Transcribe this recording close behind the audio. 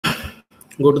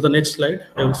Go to the next slide.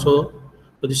 So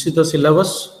this is the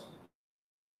syllabus.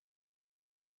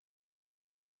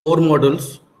 Four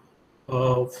modules.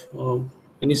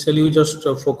 Initially, we just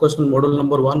focus on module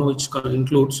number 1, which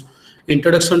includes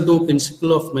introduction to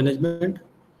principle of management,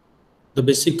 the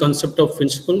basic concept of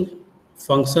principle,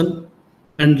 function,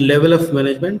 and level of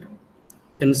management,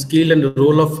 and skill and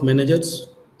role of managers,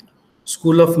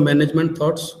 school of management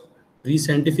thoughts,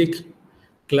 pre-scientific,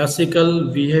 classical,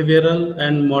 behavioral,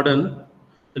 and modern.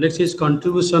 The next is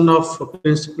contribution of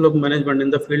principle of management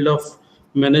in the field of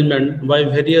management by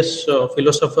various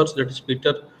philosophers, that is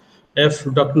Peter F.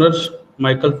 Drucker,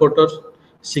 Michael Porter,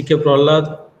 C.K.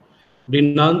 Prahlad,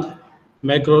 Brinand,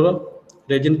 McGraw,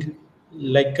 Regin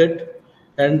Likert,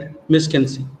 and Miss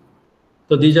Kensi.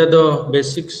 So these are the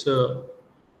basics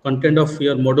content of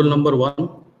your module number 1.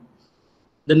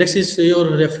 The next is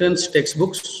your reference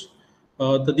textbooks.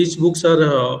 These books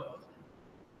are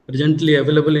presently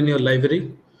available in your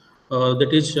library. That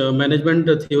is Management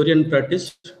Theory and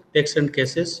Practice, Text and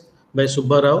Cases by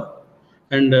Subba Rao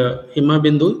and Hima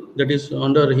Bindu, that is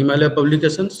under Himalaya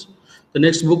Publications. The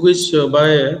next book is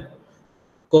by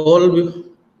Cole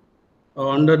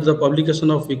under the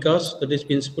publication of Vikas, that is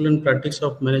Principle and Practice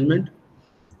of Management.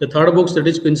 The third book, that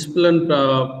is Principle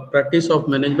and Practice of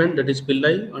Management, that is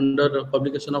Pillai under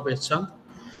publication of Eschan.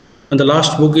 And the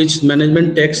last book is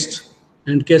Management Text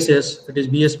and Cases, that is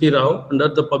BSP Rao under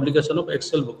the publication of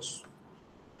Excel books.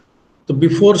 So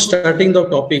before starting the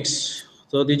topics,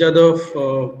 so these are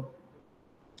the,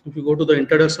 if you go to the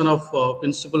introduction of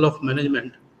principle of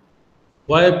management,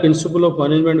 why principle of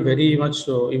management very much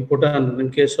important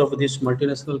in case of these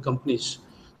multinational companies.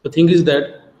 The thing is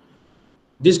that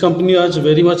this company is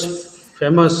very much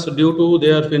famous due to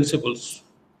their principles.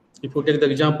 If you take the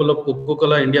example of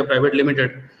Coca-Cola India Private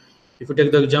Limited, if you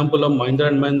take the example of Mahindra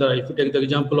and Mahindra, if you take the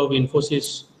example of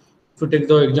Infosys, if you take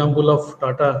the example of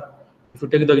Tata, if you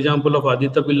take the example of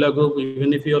Aditya Birla Group,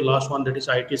 even if your last one, that is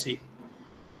ITC.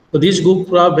 So these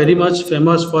groups are very much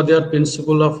famous for their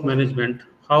principle of management,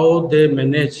 how they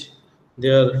manage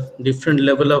their different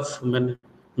level of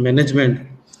management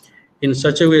in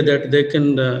such a way that they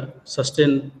can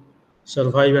sustain,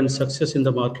 survive, and success in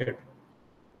the market.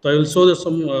 So I will show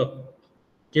some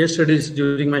case studies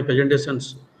during my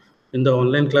presentations in the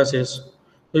online classes.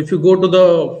 So if you go to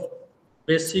the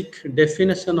basic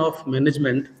definition of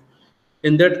management,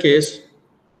 in that case,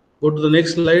 go to the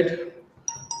next slide.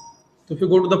 So if you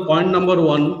go to the point number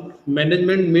 1,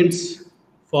 management means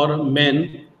for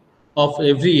men of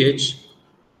every age,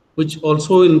 which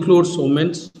also includes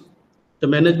women. The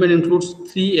management includes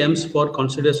 3 M's for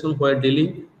consideration while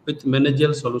dealing with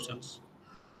managerial solutions.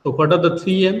 So what are the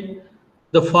 3 M?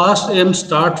 The first M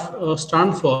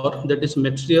stand for, that is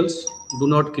materials, do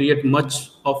not create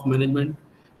much of management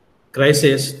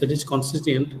crisis, that is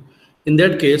consistent. In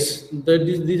that case,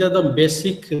 these are the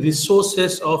basic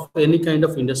resources of any kind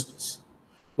of industries,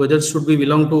 whether it should be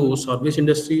belong to service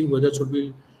industry, whether it should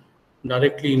be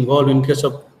directly involved in case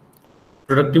of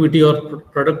productivity or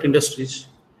product industries.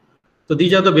 So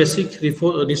these are the basic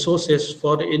resources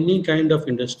for any kind of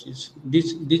industries.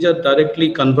 These are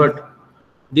directly convert.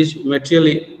 This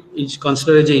material is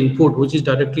considered as an input, which is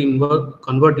directly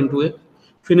convert into a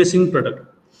finishing product.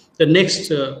 The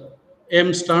next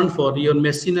M stand for your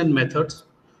machine and methods.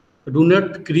 Do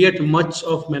not create much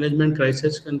of management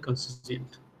crisis and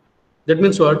consistent. That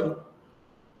means what?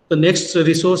 The next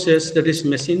resources, that is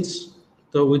machines.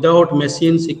 So without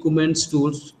machines, equipments,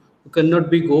 tools, you cannot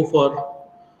be go for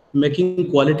making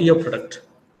quality of product.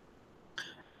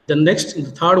 The next,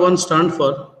 the third one stand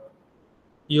for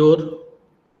your,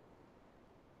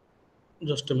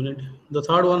 just a minute. The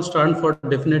third one stand for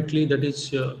definitely, that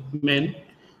is men.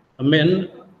 Men,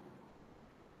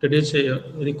 that is a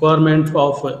requirement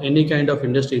of any kind of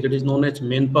industry, that is known as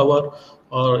manpower,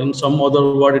 or in some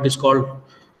other word it is called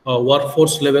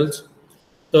workforce levels.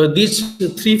 These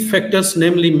 3 factors,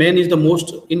 namely man is the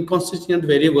most inconsistent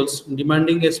variables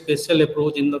demanding a special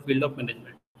approach in the field of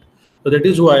management. So that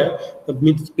is why the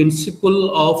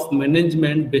principle of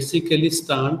management basically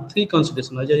stand 3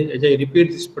 considerations. As I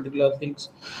repeat these particular things,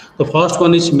 the first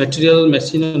one is material,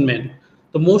 machine, and man.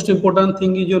 The most important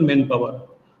thing is your manpower.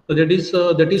 So that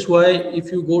is why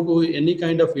if you go to any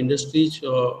kind of industries,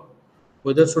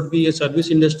 whether it should be a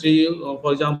service industry,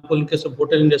 for example, in case of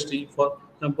hotel industry, for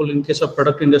example, in case of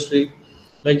product industry,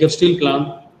 like your steel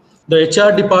plant, the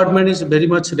HR department is very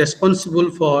much responsible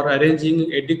for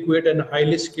arranging adequate and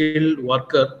highly skilled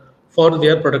worker for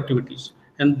their productivities.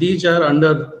 And these are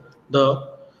under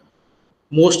the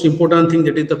most important thing,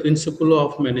 that is the principle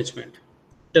of management.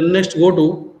 Then next if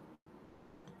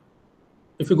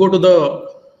you go to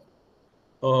the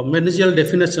managerial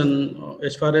definition,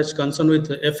 as far as concerned with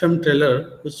FM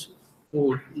trailer, which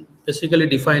who basically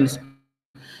defines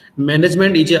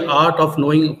management is a art of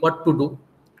knowing what to do,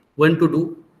 when to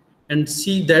do, and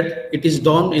see that it is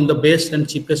done in the best and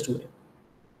cheapest way.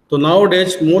 So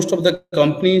nowadays, most of the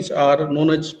companies are known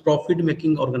as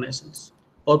profit-making organizations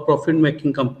or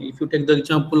profit-making company. If you take the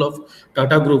example of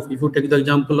Tata Group, if you take the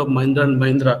example of Mahindra and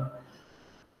Mahindra,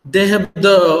 they have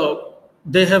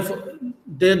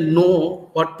they know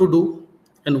what to do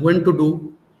and when to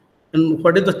do and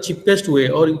what is the cheapest way,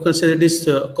 or you can say it is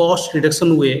cost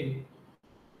reduction way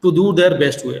to do their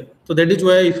best way. So that is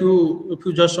why if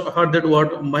you just heard that word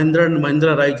Mahindra and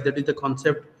Mahindra Rise, that is the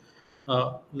concept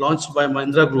launched by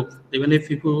Mahindra Group. Even if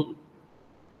you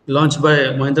launched by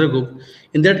Mahindra Group,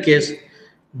 in that case,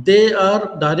 they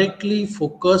are directly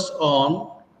focused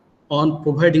on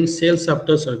providing sales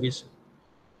after service.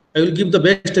 I will give the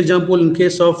best example in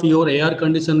case of your air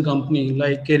condition company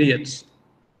like Carriers,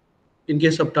 in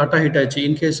case of Tata Hitachi,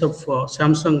 in case of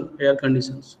Samsung air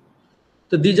conditions.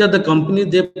 So these are the companies,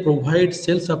 they provide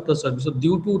sales after service. So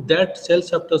due to that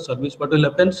sales after service, what will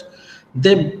happen?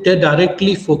 They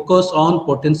directly focus on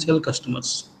potential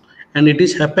customers. And it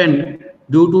is happened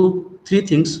due to three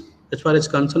things as far as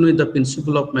concerned with the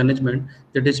principle of management,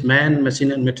 that is man,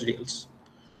 machine, and materials.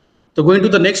 So going to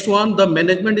the next one, the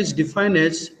management is defined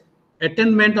as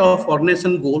attainment of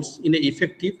organization goals in an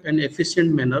effective and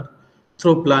efficient manner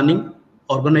through planning,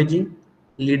 organizing,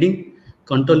 leading,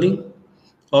 controlling,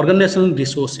 organizational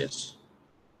resources.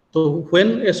 So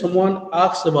when someone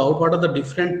asks about what are the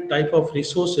different type of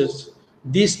resources,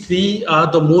 these three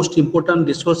are the most important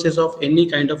resources of any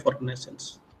kind of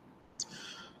organizations.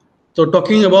 So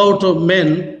talking about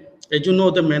men, as you know,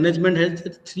 the management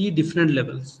has three different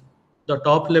levels: the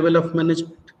top level of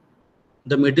management,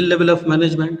 the middle level of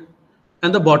management,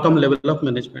 and the bottom level of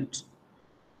management.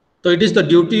 So it is the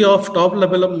duty of top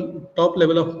level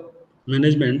of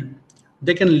management.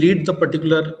 They can lead the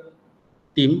particular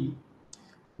team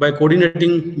by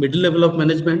coordinating middle level of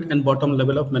management and bottom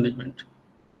level of management.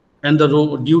 And the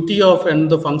duty of and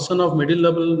the function of middle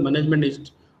level management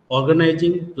is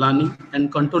organizing, planning,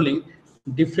 and controlling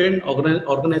different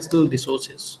organizational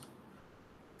resources.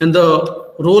 And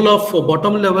the role of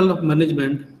bottom level of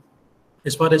management,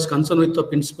 as far as concerned with the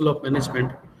principle of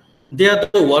management, they are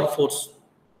the workforce.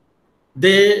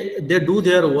 They do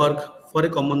their work for a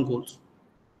common goal,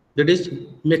 that is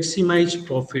maximize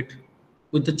profit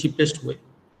with the cheapest way.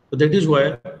 So that is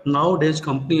why nowadays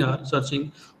companies are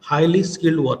searching highly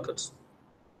skilled workers.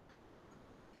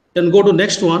 Then go to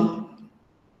next one.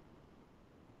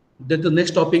 Then the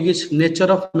next topic is nature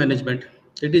of management.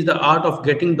 It is the art of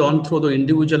getting done through the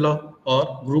individual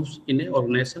or groups in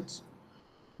organizations.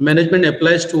 Management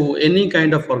applies to any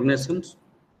kind of organizations.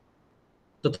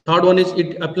 The third one is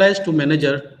it applies to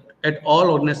manager at all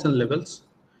organizational levels.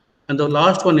 And the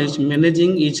last one is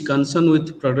managing is concerned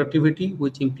with productivity,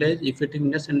 which implies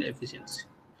effectiveness and efficiency.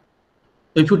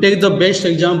 So if you take the best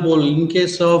example in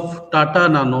case of Tata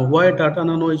Nano, why Tata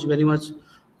Nano is very much,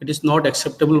 it is not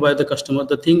acceptable by the customer.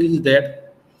 The thing is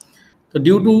that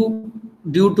during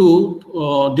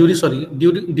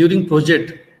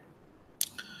project,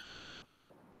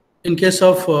 in case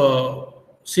of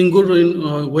Singur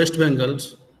in West Bengal,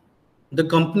 the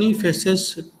company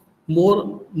faces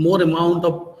more amount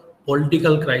of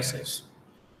political crisis.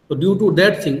 So due to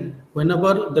that thing,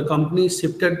 whenever the company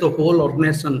shifted the whole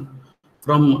organization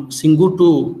from Singur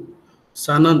to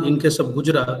Sanand in case of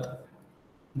Gujarat,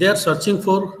 they are searching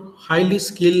for highly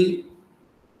skilled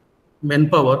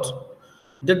manpower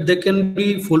that they can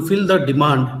be fulfill the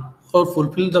demand or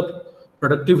fulfill the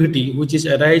productivity which is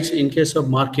arise in case of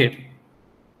market.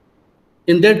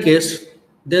 In that case,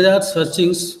 they are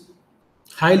searching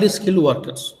highly skilled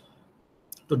workers.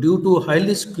 So due to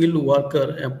highly skilled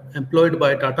worker employed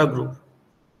by Tata Group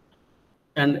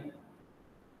and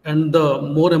the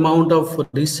more amount of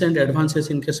recent advances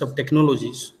in case of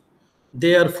technologies,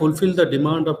 they are fulfill the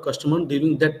demand of customer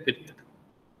during that period.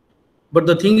 But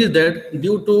the thing is that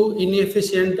due to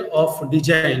inefficient of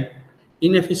design,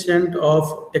 inefficient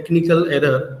of technical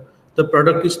error, the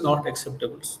product is not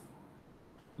acceptable.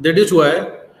 That is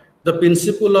why the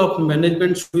principle of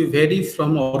management should be vary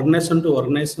from organization to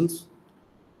organizations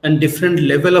and different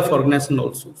level of organization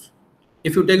also.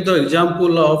 If you take the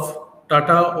example of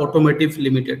Tata Automotive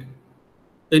Limited,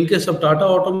 in case of Tata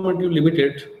Automotive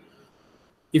Limited,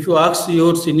 if you ask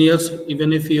your seniors,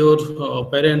 even if your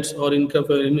parents or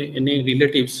any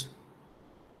relatives,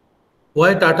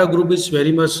 why Tata Group is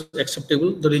very much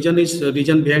acceptable, the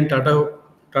reason behind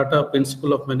Tata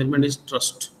principle of management is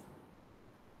trust,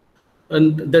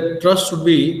 and that trust should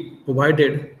be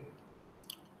provided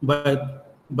by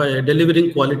by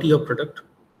delivering quality of product.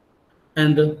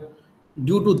 And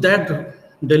due to that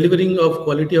delivering of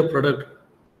quality of product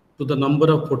to the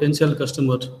number of potential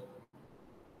customers,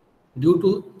 due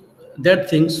to that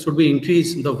things should be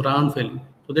increased in the brand value.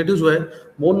 So that is why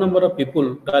more number of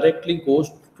people directly goes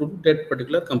to that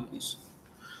particular companies.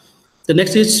 The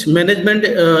next is management.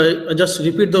 Just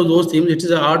repeat those themes. It is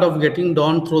the art of getting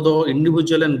done through the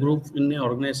individual and group in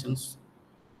organizations,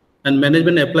 and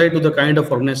management apply to the kind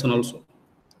of organization also.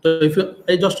 So if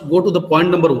I just go to the point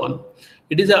number one,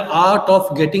 it is the art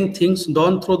of getting things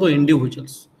done through the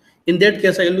individuals. In that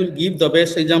case, I will give the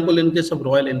best example in case of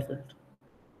Royal Enfield.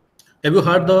 Have you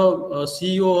heard the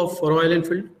CEO of Royal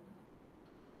Enfield?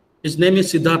 His name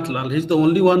is Siddharth Lal. He's the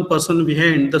only one person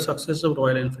behind the success of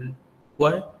Royal Enfield.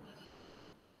 Why?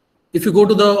 If you go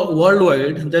to the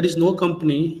worldwide, there is no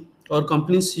company or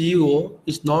company CEO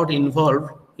is not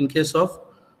involved in case of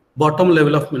bottom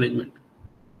level of management.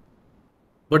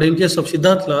 But in case of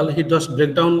Siddharth Lal, he just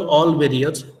break down all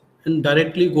barriers and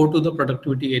directly go to the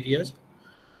productivity areas,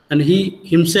 and he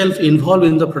himself involved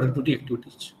in the productivity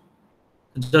activities.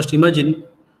 Just imagine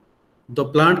the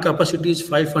plant capacity is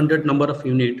 500 number of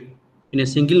unit in a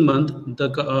single month.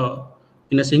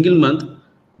 In a single month,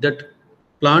 that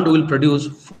plant will produce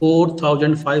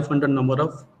 4,500 number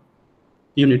of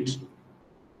units.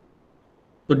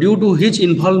 So due to his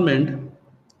involvement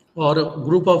or a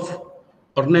group of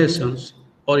organizations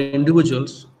or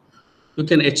individuals, you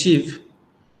can achieve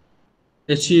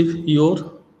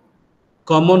your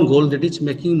common goal, that is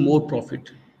making more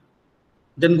profit.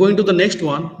 Then going to the next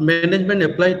one, management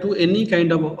apply to any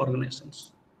kind of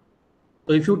organizations.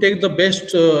 So if you take the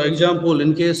best example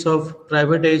in case of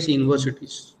privatized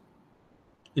universities,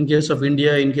 in case of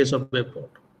India, in case of abroad.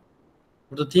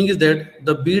 But the thing is that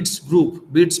the BEATS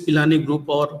group, BEATS Pilani group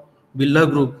or Birla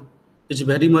group is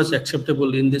very much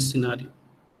acceptable in this scenario.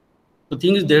 The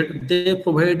thing is that they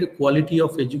provide quality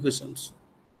of educations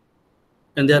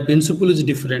and their principle is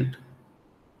different.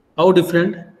 How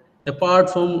different? Apart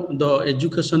from the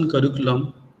education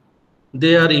curriculum,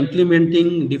 they are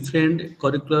implementing different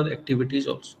curricular activities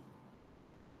also.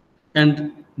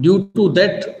 And due to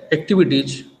that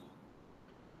activities,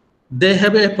 they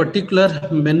have a particular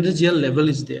managerial level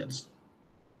is theirs.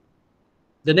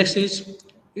 The next is,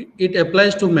 it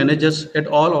applies to managers at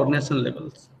all organizational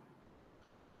levels.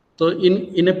 So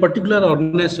in a particular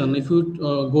organization, if you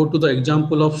go to the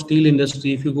example of steel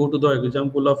industry, if you go to the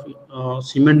example of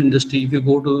cement industry, if you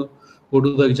go to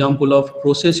the example of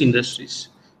process industries,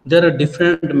 there are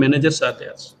different managers are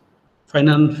there.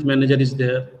 Finance manager is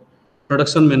there,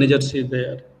 production managers is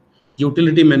there,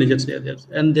 utility managers are there,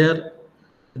 and there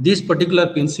these particular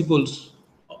principles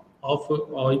of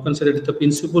you can say that the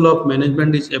principle of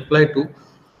management is applied to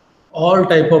all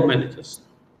type of managers.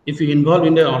 If you involve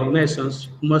in the organizations,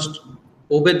 you must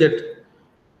obey the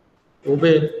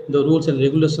rules and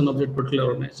regulation of that particular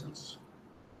organizations.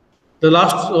 The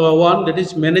last one, that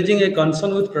is managing a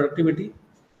concern with productivity.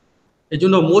 As you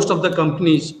know, most of the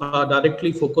companies are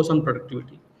directly focused on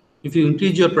productivity. If you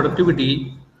increase your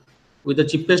productivity with the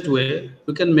cheapest way,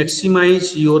 you can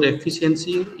maximize your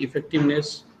efficiency,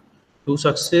 effectiveness to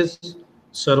success,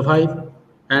 survive,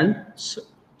 and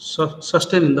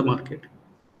sustain in the market.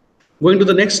 Going to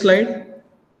the next slide.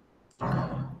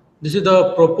 This is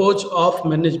the purpose of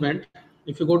management.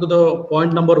 If you go to the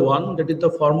point number one, that is the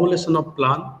formulation of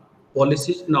plan,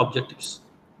 policies, and objectives.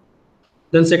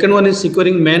 Then second one is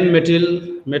securing man,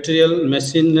 material,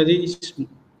 machinery,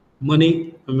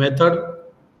 money, method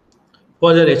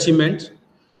for their achievements.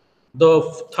 The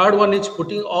third one is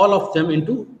putting all of them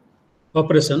into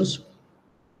operations.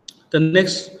 The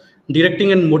next,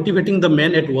 directing and motivating the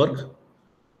men at work.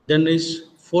 Then is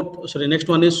next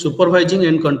one is supervising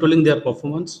and controlling their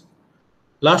performance.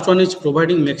 Last one is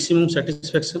providing maximum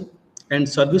satisfaction and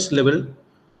service level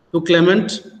to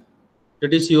claimant,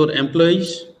 that is your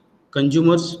employees,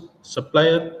 consumers,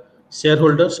 supplier,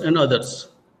 shareholders, and others.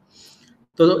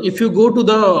 So if you go to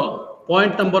the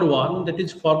point number one, that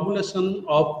is formulation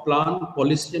of plan,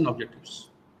 policy, and objectives.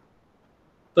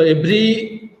 So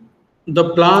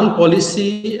the plan,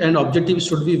 policy, and objectives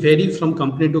should be vary from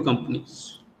company to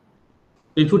companies.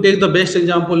 If you take the best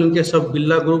example in case of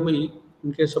Birla Group,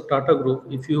 in case of Tata Group,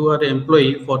 if you are an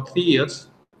employee for 3 years,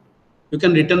 you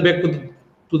can return back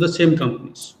to the same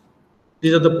companies.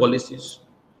 These are the policies.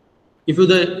 If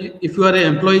you are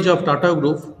an employee of Tata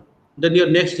Group, then your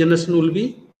next generation will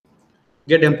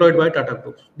get employed by Tata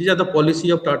Group. These are the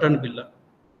policy of Tata and Birla.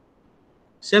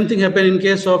 Same thing happen in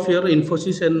case of your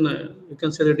Infosys, and you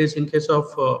can say that is in case of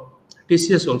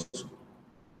TCS also.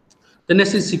 The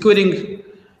next is securing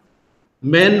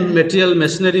man, material,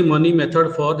 machinery, money,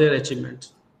 method for their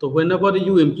achievements. So whenever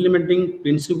you implementing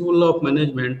principle of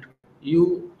management,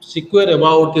 you secure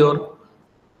about your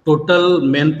total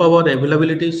manpower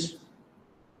availabilities,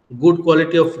 good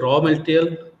quality of raw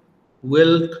material,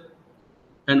 wealth,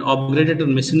 and upgraded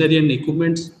machinery and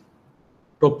equipments,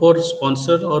 proper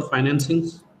sponsor or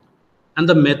financings, and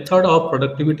the method of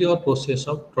productivity or process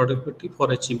of productivity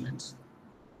for achievements.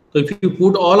 So if you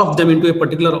put all of them into a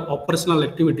particular operational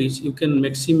activities, you can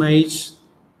maximize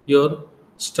your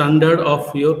standard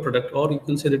of your product, or you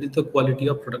can say that is the quality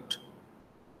of product.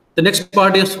 The next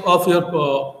part is of your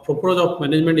purpose of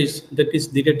management is that is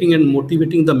directing and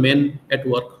motivating the men at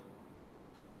work.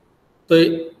 So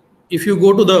if you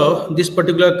go to this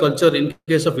particular culture in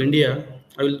case of India,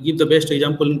 I will give the best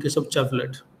example in case of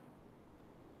Chevrolet.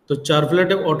 So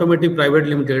Chevrolet Automotive Private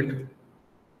Limited,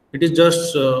 it is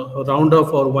just a round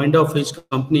off or wind off his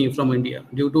company from India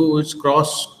due to its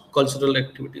cross cultural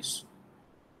activities.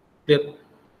 Clear?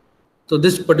 So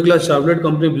this particular Chevrolet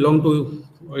company belong to,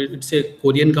 it's a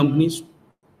Korean companies,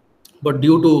 but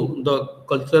due to the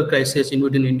cultural crisis in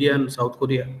between India and South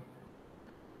Korea,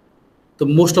 the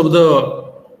most of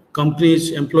the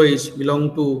companies employees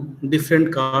belong to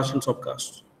different castes and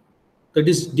subcastes. So it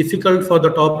is difficult for the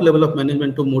top level of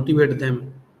management to motivate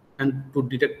them and to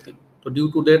direct them. So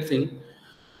due to that thing,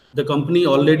 the company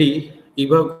already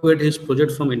evacuated his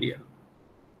project from India.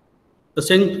 The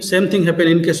same thing happened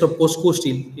in case of POSCO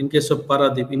Steel, in case of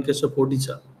Paradip, in case of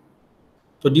Odisha.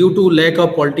 So due to lack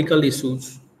of political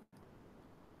issues,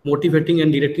 motivating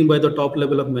and directing by the top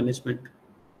level of management,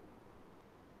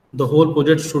 the whole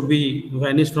project should be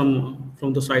vanished from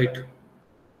the site.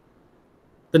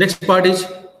 The next part is,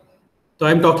 so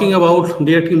I'm talking about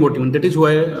directing motivation. That is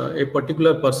why a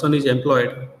particular person is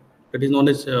employed. That is known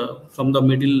as from the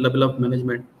middle level of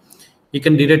management. He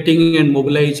can directing and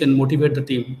mobilize and motivate the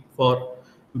team for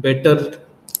better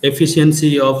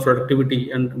efficiency of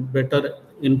productivity and better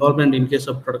involvement in case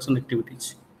of production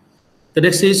activities. The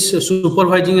next is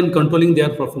supervising and controlling their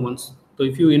performance. So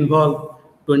if you involve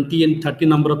 20 and 30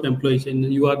 number of employees and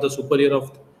you are the superior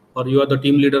of, or you are the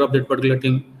team leader of that particular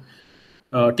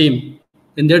team,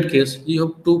 in that case, you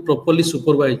have to properly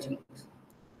supervise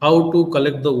how to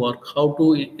collect the work, how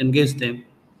to engage them,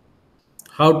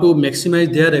 how to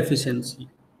maximize their efficiency,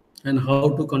 and how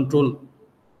to control.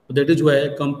 So that is why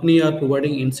a company are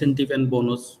providing incentive and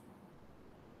bonus.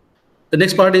 The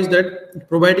next part is that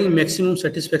providing maximum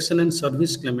satisfaction and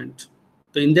service clement.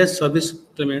 So in that service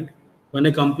clement, when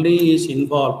a company is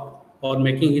involved or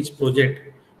making its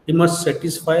project, he must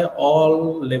satisfy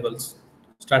all levels,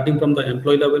 starting from the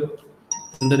employee level,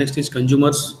 and the next is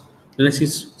consumers, the next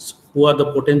is who are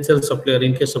the potential supplier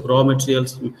in case of raw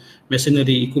materials,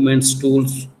 machinery, equipments,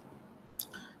 tools.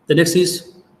 The next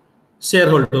is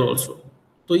shareholder also.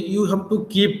 So you have to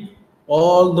keep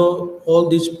all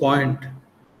these point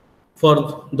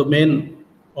for the main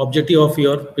objective of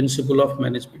your principle of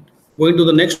management. Going to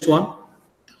the next one,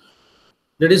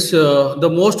 that is the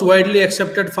most widely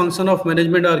accepted function of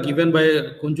management are given by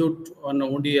Kunjut on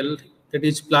ODL, that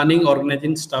is planning,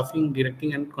 organizing, staffing,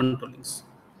 directing, and controlling.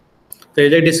 So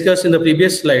as I discussed in the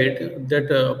previous slide,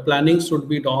 that planning should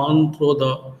be done through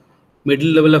the middle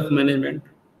level of management,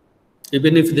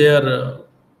 even if they are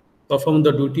perform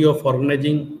the duty of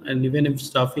organizing and even if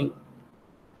staffing.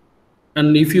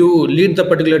 And if you lead the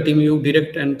particular team, you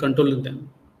direct and control them.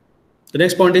 The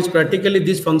next point is practically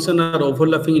these functions are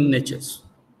overlapping in natures.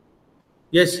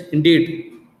 Yes,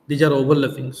 indeed, these are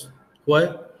overlappings.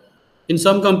 Why? In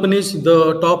some companies,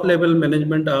 the top level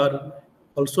management are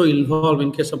also involved in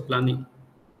case of planning,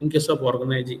 in case of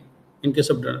organizing, in case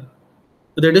of data.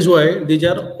 So that is why these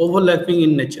are overlapping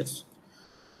in natures.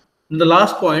 And the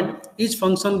last point, each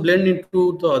function blend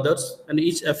into the others and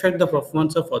each affect the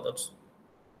performance of others.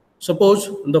 Suppose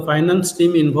the finance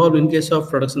team involved in case of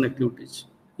production activities.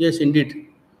 Yes, indeed.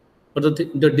 But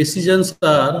the decisions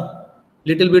are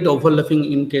little bit overlapping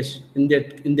in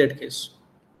that case.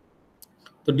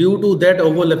 So due to that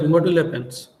overlapping, what will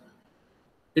happen?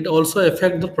 It also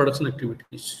affects the production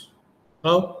activities.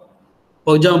 How?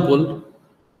 For example,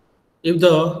 if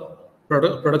the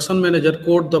production manager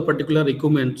quote the particular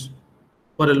equipment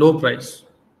for a low price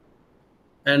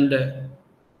and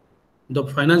the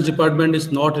finance department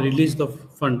is not release the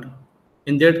fund,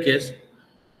 in that case,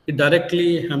 it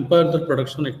directly hampers the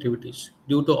production activities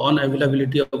due to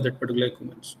unavailability of that particular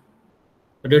equipment.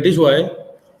 That is why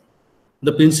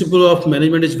the principle of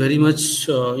management is very much,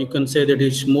 you can say that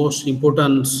it's most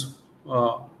important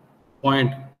uh,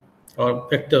 point or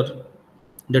factor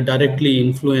that directly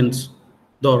influence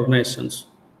the organizations,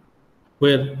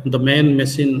 where the man,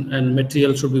 machine, and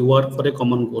material should be work for a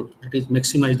common goal. That is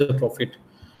maximize the profit.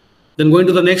 Then going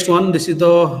to the next one, this is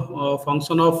the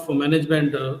function of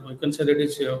management. You can say that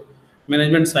is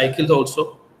management cycles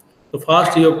also. So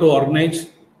first you have to organize,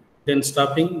 then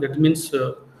staffing. That means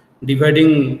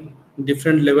dividing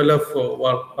different level of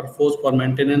workforce for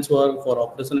maintenance work, for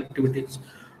operation activities,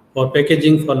 for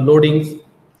packaging, for loading.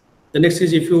 The next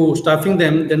is if you staffing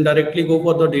them, then directly go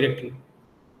for the directing.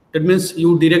 That means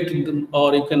you direct them,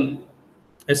 or you can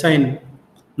assign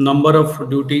number of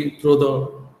duty through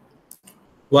the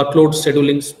workload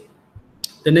schedulings.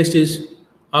 The next is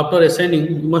after assigning,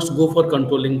 you must go for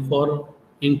controlling for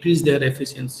increase their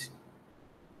efficiency.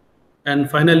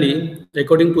 And finally,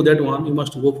 according to that one, you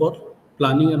must go for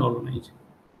planning and organizing.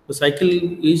 The cycle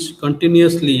is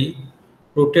continuously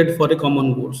rotate for a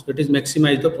common goals, that is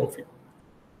maximize the profit.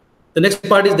 The next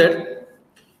part is that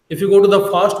if you go to the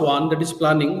first one, that is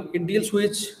planning, it deals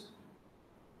with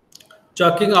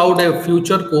chalking out a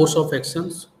future course of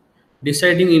actions,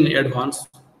 deciding in advance.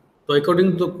 So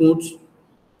according to the codes,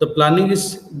 the planning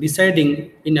is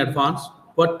deciding in advance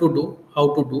what to do,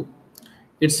 how to do.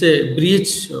 It's a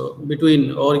bridge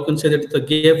between, or you can say that it's a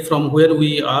gap from where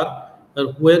we are or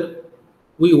where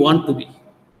we want to be.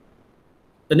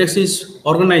 The next is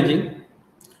organizing.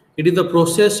 It is the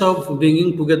process of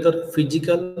bringing together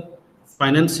physical,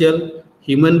 financial,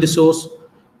 human resource,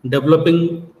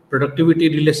 developing productivity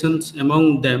relations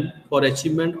among them for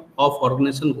achievement of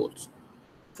organization goals.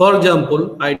 For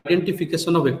example,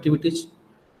 identification of activities,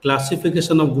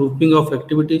 classification of grouping of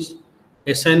activities,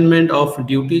 assignment of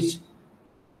duties,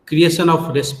 creation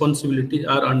of responsibilities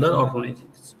are under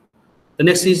organizations. The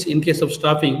next is in case of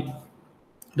staffing,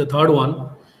 the third one,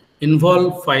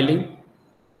 involve filing,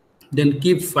 then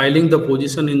keep filing the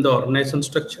position in the organization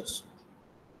structures.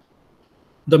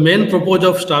 The main purpose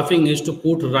of staffing is to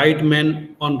put right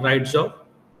man on right job.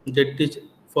 That is,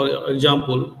 for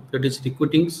example, that is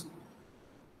recruiting,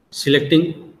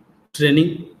 selecting,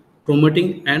 training,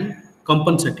 promoting, and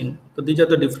compensating. So these are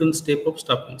the different steps of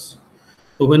staffings.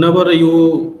 So whenever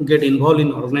you get involved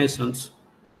in organizations,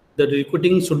 the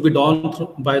recruiting should be done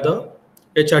by the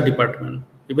HR department,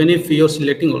 even if you're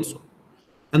selecting also.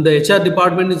 And the HR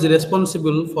department is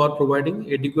responsible for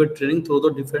providing adequate training through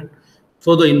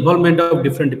the involvement of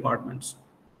different departments.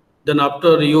 Then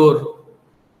after your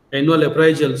annual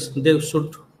appraisals, they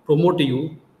should promote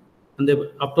you, and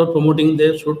after promoting,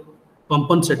 they should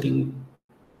compensating you.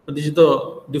 So this is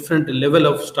the different level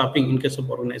of staffing in case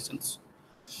of organizations.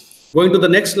 Going to the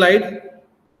next slide,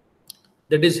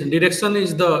 that is direction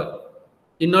is the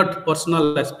inert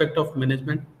personal aspect of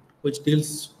management, which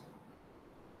deals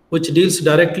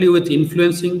directly with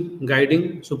influencing,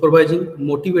 guiding, supervising,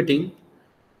 motivating,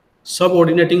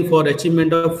 subordinating for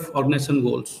achievement of organization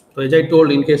goals. So as I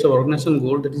told, in case of organization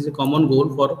goal, that is a common goal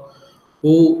for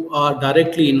who are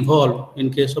directly involved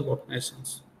in case of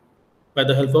organizations by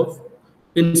the help of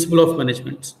principle of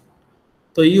management.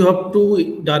 So you have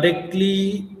to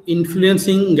directly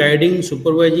influencing, guiding,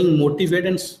 supervising,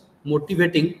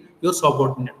 motivating your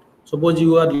subordinate. Suppose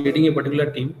you are leading a particular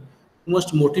team, you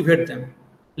must motivate them,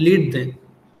 lead them,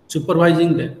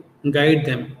 supervising them, guide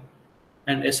them,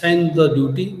 and assign the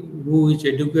duty who is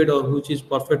educated or which is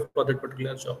perfect for that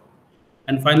particular job.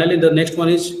 And finally, the next one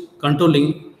is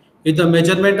controlling, is the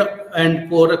measurement and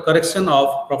for correction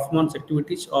of performance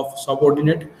activities of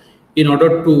subordinate in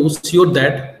order to ensure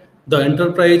that the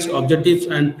enterprise objectives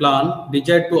and plan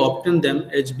desired to obtain them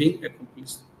is being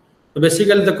accomplished. So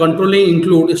basically, the controlling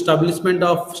include establishment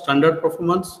of standard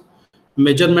performance,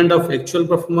 measurement of actual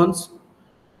performance.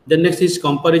 Then next is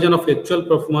comparison of actual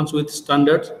performance with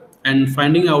standards and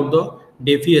finding out the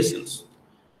deviations.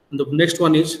 And the next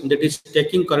one is that is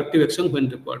taking corrective action when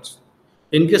required.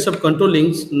 In case of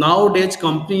controlling, nowadays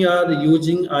companies are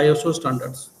using ISO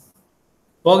standards.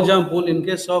 For example, in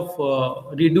case of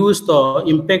reduce the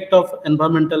impact of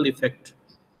environmental effect,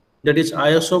 that is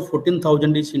ISO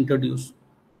 14000 is introduced.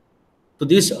 So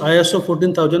this ISO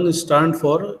 14000 stand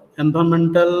for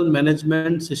Environmental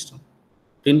Management System.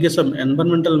 In case of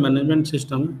environmental management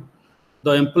system,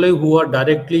 the employee who are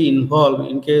directly involved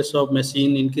in case of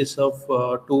machine, in case of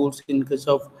tools, in case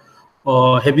of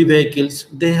heavy vehicles,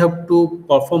 they have to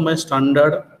perform a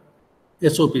standard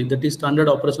SOP, that is standard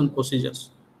operation procedures.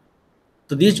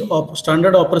 So these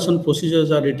standard operation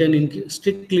procedures are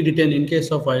strictly written in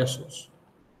case of ISOs.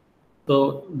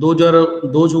 So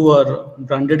those who are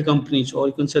branded companies, or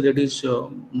you can say that is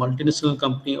multinational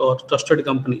company or trusted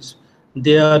companies,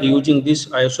 they are using these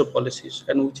ISO policies,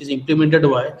 and which is implemented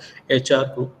by HR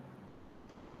group.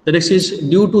 The next is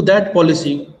due to that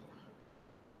policy,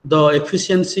 the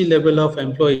efficiency level of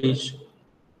employees,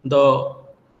 the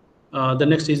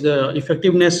next is the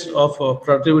effectiveness of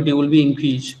productivity will be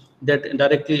increased, that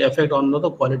directly affect on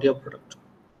the quality of product.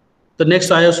 The next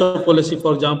ISO policy,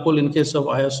 for example, in case of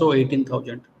ISO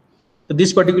 18000,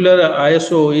 this particular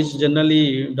ISO is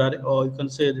generally, or you can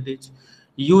say that it's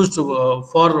used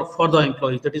for the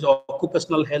employees, that is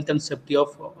occupational health and safety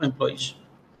of employees,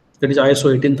 that is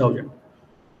ISO 18000.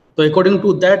 So according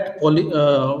to that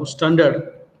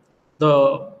standard,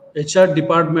 the HR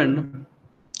department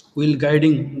will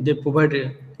guiding, they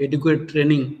provide adequate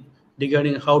training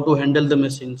regarding how to handle the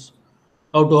machines,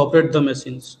 how to operate the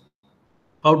machines,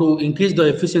 how to increase the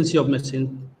efficiency of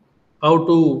machine, how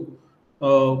to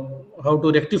uh, how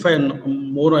to rectify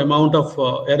more amount of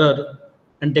error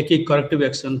and take a corrective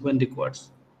action when required.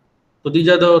 So these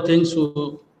are the things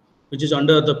which is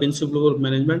under the principle of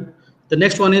management. The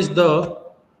next one is the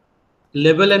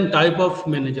level and type of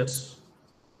managers.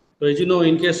 So as you know,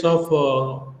 in case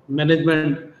of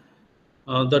management,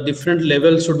 the different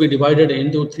levels should be divided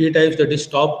into three types. That is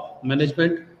top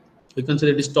management. We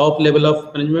consider it is top level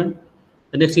of management.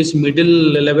 The next is middle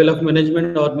level of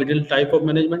management or middle type of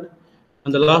management.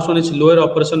 And the last one is lower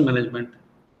operation management.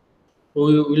 So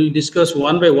we will discuss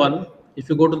one by one. If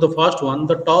you go to the first one,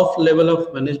 the top level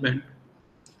of management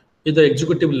is the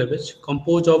executive level,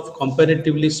 composed of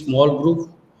comparatively small group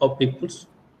of peoples.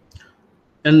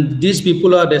 And these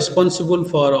people are responsible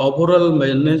for overall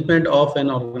management of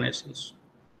an organization.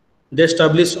 They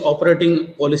establish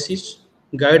operating policies,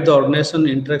 guide the organization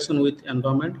interaction with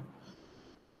environment.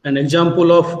 An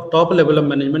example of top level of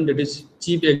management, that is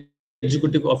chief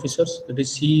executive officers, that is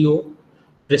CEO,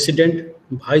 president,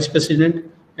 vice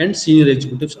president, and senior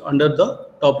executives under the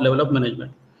top level of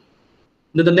management.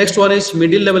 Then the next one is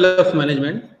middle level of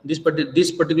management. This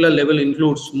particular level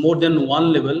includes more than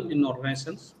one level in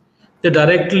organizations. They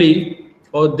directly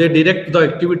or they direct the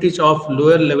activities of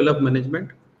lower level of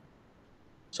management.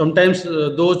 Sometimes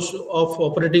those of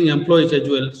operating employees as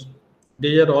well,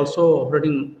 they are also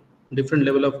operating different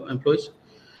level of employees.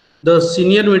 The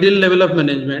senior middle level of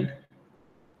management,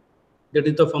 that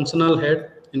is the functional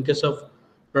head in case of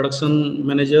production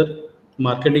manager,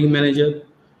 marketing manager,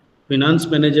 finance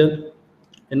manager.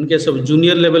 In case of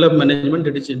junior level of management,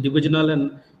 that is divisional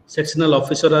and sectional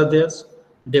officer are there,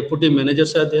 deputy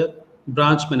managers are there,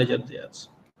 branch manager there. So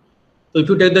if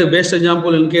you take the best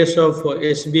example in case of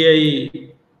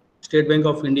SBI, State Bank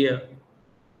of India,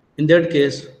 in that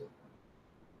case,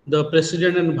 the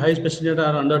president and vice president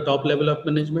are under top level of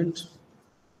management.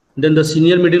 Then the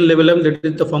senior middle level, that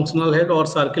is the functional head or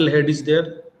circle head is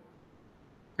there.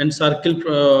 And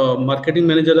circle marketing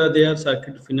manager are there,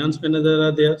 circle finance manager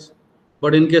are there.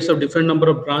 But in case of different number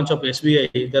of branch of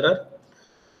SBI, there are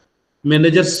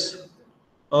managers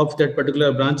of that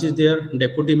particular branch is there,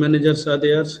 deputy managers are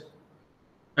there,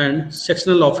 and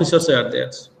sectional officers are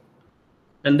there.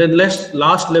 And then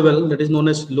last level, that is known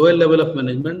as lower level of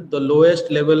management. The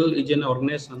lowest level is an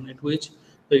organization at which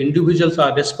the individuals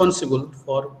are responsible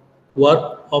for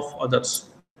work of others.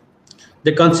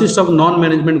 They consist of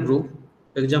non-management group,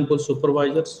 example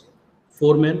supervisors,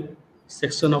 foremen,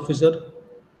 section officer,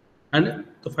 and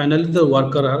finally the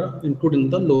worker are including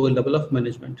the lower level of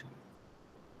management.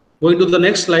 Going to the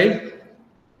next slide.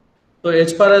 So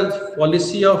as far as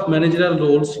policy of managerial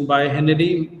roles by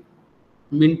Henry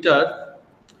Mintzberg.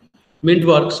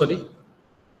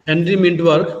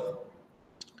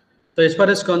 So as far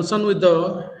as concerned with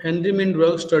the Henry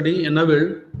Mintzberg study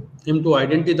enabled him to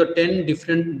identify the 10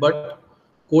 different but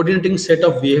coordinating set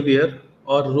of behavior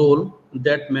or role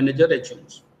that manager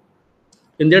assumes.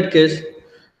 In that case,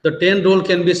 the 10 role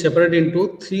can be separated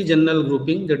into three general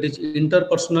grouping, that is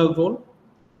interpersonal role,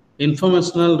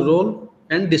 informational role,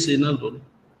 and decisional role.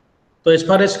 So as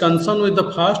far as concerned with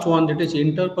the first one, that is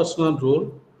interpersonal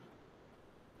role,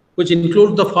 which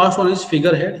includes the first one is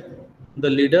figurehead, the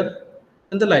leader,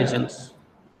 and the license.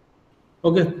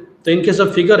 Okay, so in case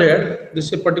of figurehead, this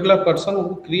is a particular person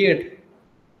who create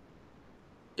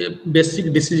a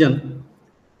basic decision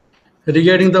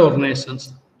regarding the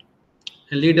organizations.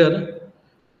 A leader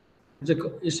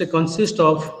is a consist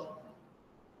of,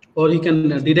 or he can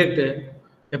direct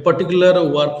a particular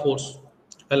workforce.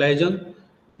 A liaison,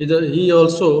 he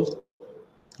also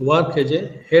work as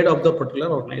a head of the particular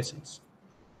organizations.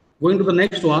 Going to the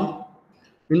next one,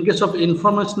 in case of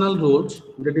informational roles,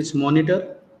 that is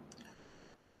monitor,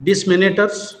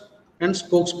 disseminators, and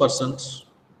spokespersons.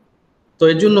 So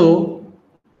as you know,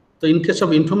 so in case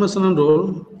of informational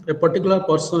role, a particular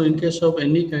person in case of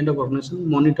any kind of organization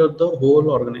monitor the whole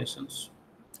organizations.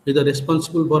 They are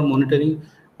responsible for monitoring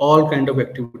all kind of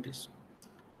activities.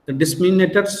 The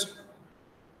disseminators,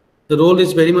 the role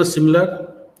is very much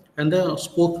similar, and the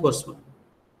spokesperson.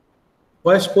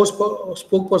 Why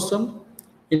spokesperson?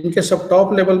 In case of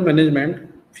top level management,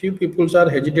 few people are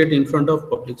hesitate in front of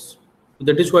publics.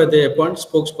 That is why they appoint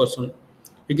spokesperson.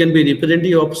 He can be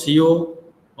representative of CEO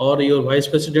or your vice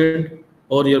president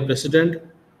or your president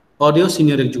or your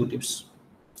senior executives.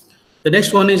 The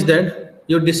next one is that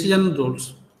your decision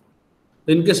roles.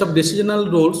 In case of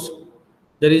decisional roles,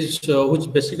 there is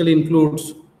which basically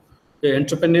includes the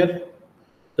entrepreneur,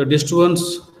 the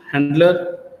distributions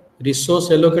handler, resource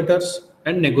allocators,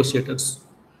 and negotiators.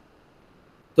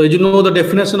 So as you know the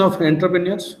definition of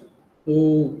entrepreneurs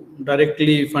who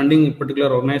directly funding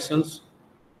particular organizations,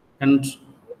 and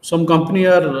some company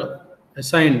are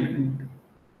assigned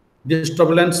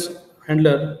disturbance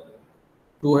handler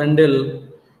to handle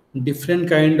different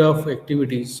kind of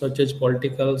activities such as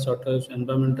political, such as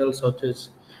environmental, such as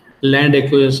land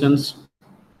acquisitions,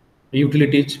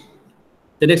 utilities.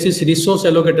 The next is resource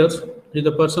allocators, is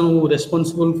the person who is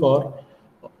responsible for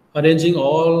arranging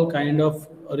all kind of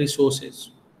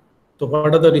resources. So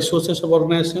what are the resources of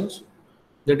organizations?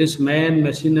 That is man,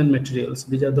 machine, and materials.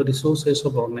 These are the resources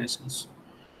of organizations.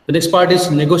 The next part is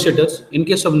negotiators. In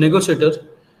case of negotiators,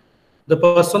 the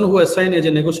person who assigned as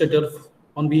a negotiator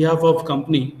on behalf of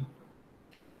company,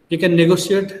 he can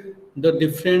negotiate the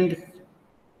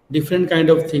different kind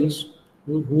of things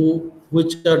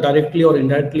which are directly or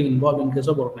indirectly involved in case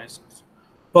of organizations.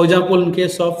 For example, in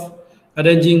case of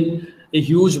arranging a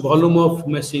huge volume of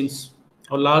machines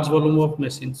or large volume of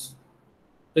machines,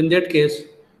 in that case,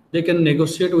 they can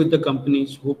negotiate with the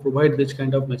companies who provide this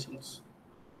kind of machines.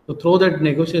 So through that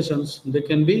negotiations, they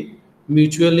can be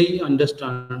mutually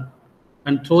understand,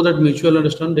 and through that mutual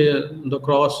understand, the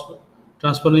cross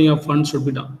transferring of funds should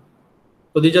be done.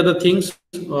 So these are the things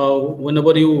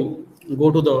whenever you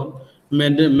go to the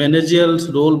managerial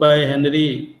role by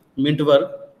Henry Mintzberg.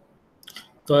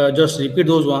 So I just repeat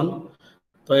those one.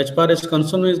 So as far as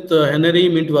concerned with Henry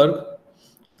Mintzberg,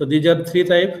 so these are three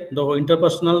types: the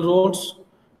interpersonal roles,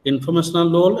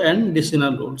 informational role, and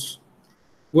decisional roles.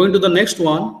 Going to the next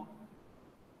one,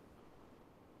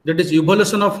 that is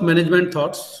evolution of management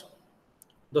thoughts,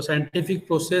 the scientific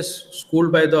process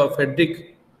schooled by the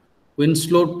Frederick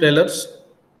Winslow Taylors.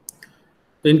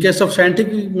 In case of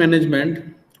scientific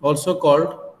management, also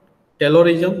called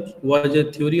Taylorism, was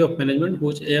a theory of management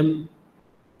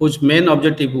whose main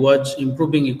objective was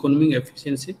improving economic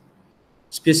efficiency,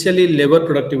 especially labor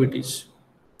productivities.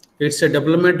 Its a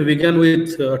development began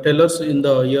with Taylors in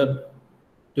the year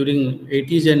during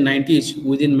 80s and 90s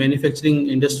within manufacturing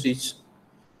industries.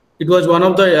 It was one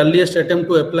of the earliest attempts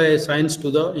to apply science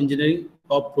to the engineering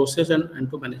of process and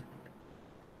to management.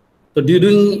 So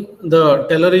during the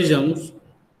Taylorism,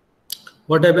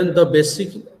 what happened? The basic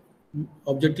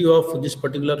objective of this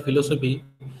particular philosophy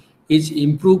is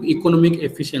improve economic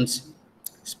efficiency,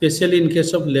 especially in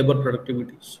case of labor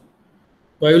productivities.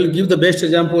 So I will give the best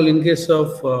example in case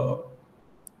of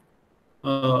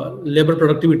labor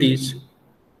productivities.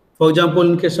 For example,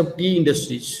 in case of tea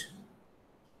industries,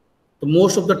 the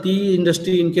most of the tea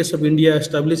industry in case of India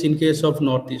established in case of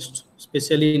Northeast,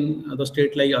 especially in the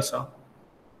state like Assam.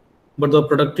 But the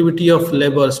productivity of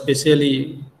labor,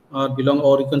 especially belong,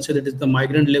 or you can say that is the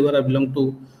migrant labor belong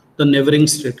to the neighboring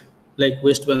state like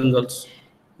West Bengals,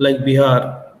 like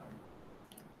Bihar.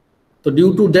 So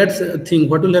due to that thing,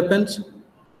 what will happen?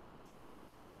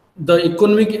 The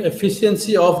economic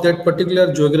efficiency of that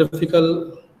particular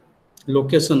geographical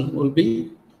location will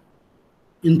be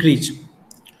increased.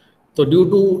 So due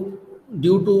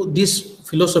to this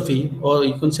philosophy, or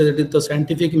you can say that it's the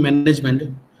scientific management,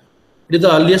 it is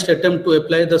the earliest attempt to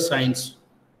apply the science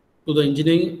to the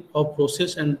engineering of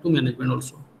process and to management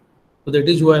also. So that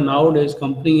is why nowadays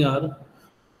companies are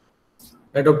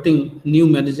adopting new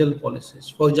managerial policies.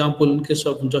 For example, in case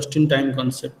of just-in-time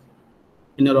concept,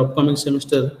 in your upcoming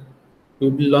semester, you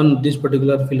will learn these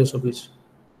particular philosophies.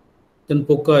 Then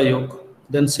Poka Yoga,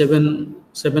 then seven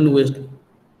ways,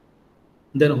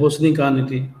 then Hosni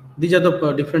Kaniti. These are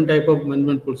the different type of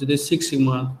management policies. There is Six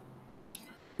Sigma.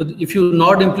 So if you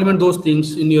not implement those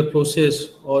things in your process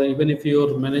or even if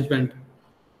your management,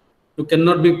 you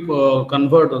cannot be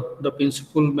convert the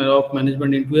principle of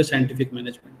management into a scientific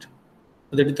management.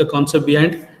 So that is the concept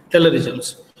behind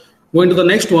Taylorisms. Going to the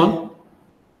next one,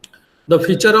 the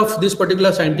feature of this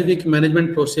particular scientific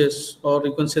management process, or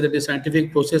you can say that the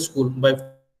scientific process school by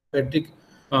Frederick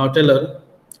Taylor.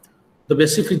 The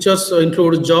basic features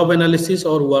include job analysis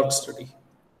or work study.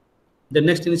 The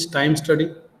next is time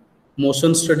study,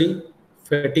 motion study,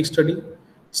 fatigue study,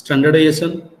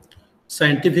 standardization,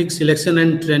 scientific selection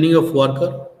and training of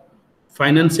worker,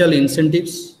 financial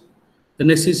incentives. The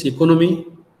next is economy.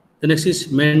 The next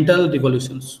is mental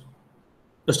revolutions.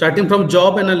 So starting from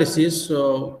job analysis,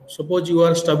 suppose you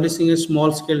are establishing a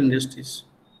small scale industries.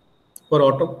 for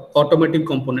automotive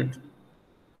component.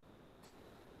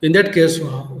 In that case,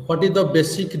 what is the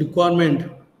basic requirement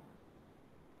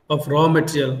of raw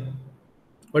material?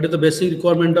 What is the basic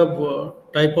requirement of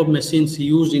type of machines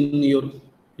used in your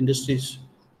industries?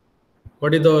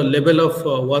 What is the level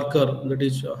of worker, that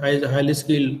is highly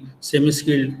skilled,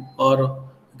 semi-skilled, or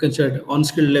you can say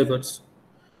unskilled labors?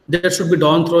 That should be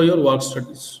done through your work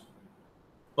studies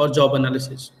or job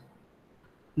analysis.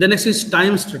 The next is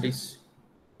time studies.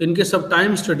 In case of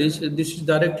time studies, this is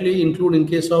directly include in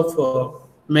case of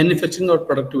manufacturing or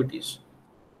productivities.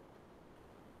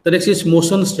 The next is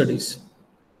motion studies.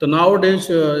 So nowadays,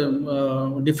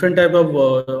 different type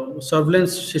of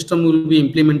surveillance system will be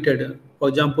implemented. For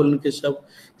example, in case of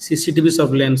CCTV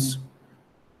surveillance.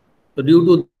 So due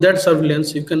to that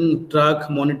surveillance, you can track,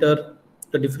 monitor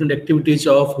the different activities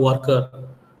of worker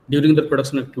during the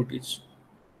production activities.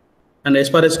 And as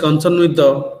far as concerned with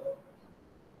the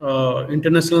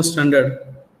international standard,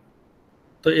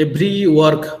 so every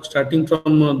work starting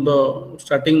from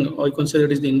or you can say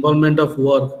that is the involvement of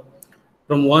work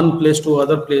from one place to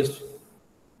other place,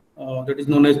 that is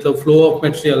known as the flow of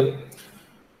material,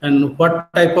 and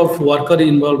what type of worker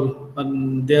involved,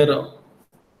 and their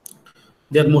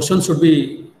motion should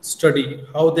be studied,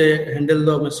 how they handle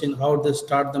the machine, how they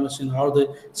start the machine, how they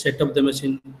set up the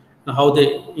machine, and how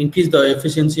they increase the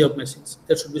efficiency of machines.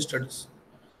 That should be studies.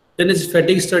 Then is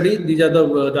fatigue study. These are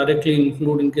the directly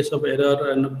include in case of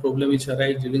error and problem which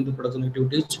arise during the production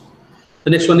activities. The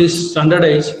next one is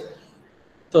standardized.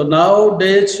 So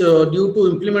nowadays, due to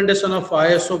implementation of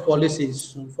ISO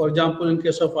policies, for example, in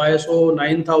case of ISO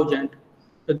 9000,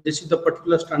 this is the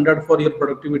particular standard for your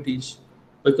productivities.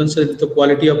 You can say the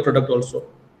quality of product also.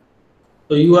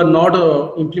 So you are not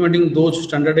implementing those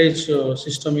standardized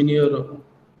system in your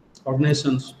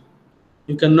organizations.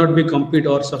 You cannot be compete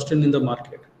or sustain in the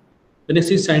market. The next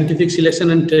is scientific selection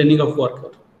and training of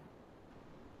worker.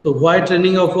 So why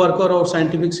training of worker or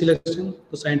scientific selection?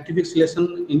 The scientific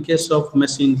selection in case of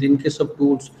machines, in case of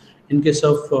tools, in case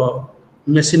of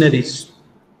machineries,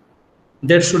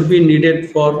 that should be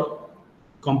needed for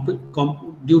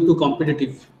due to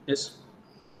competitiveness.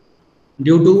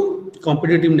 Due to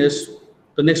competitiveness,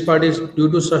 the next part is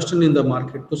due to sustain in the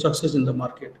market, to success in the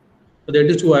market. So that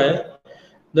is why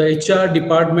the HR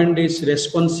department is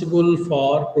responsible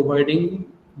for providing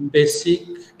basic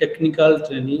technical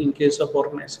training in case of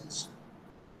organizations.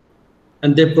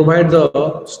 And they provide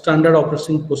the standard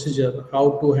operating procedure,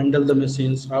 how to handle the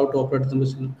machines, how to operate the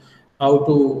machine, how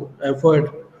to avoid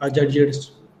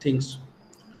hazardous things,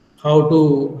 how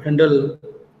to handle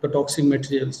the toxic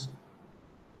materials.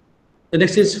 The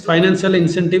next is financial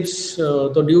incentives.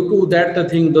 So due to that, I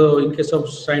think in case of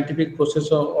scientific process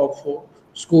of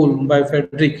school by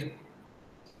Frederick,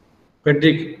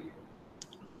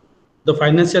 the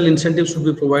financial incentive should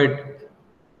be provided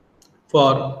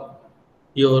for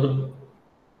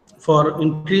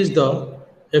increase the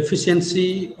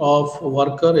efficiency of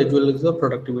worker as well as the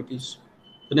productivities.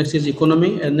 The next is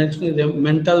economy, and next is the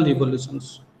mental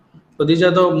revolutions. So these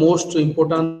are the most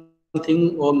important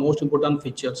thing or most important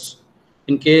features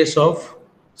in case of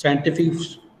scientific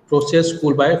process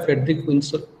school by Frederick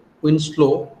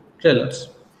Winslow Trellers.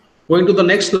 Going to the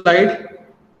next slide.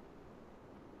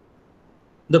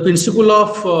 The principle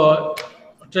of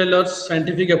Trellers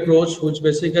scientific approach, which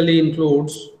basically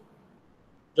includes,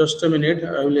 just a minute,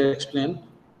 I will explain.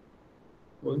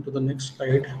 Going to the next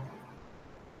slide.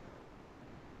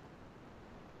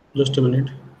 Just a minute.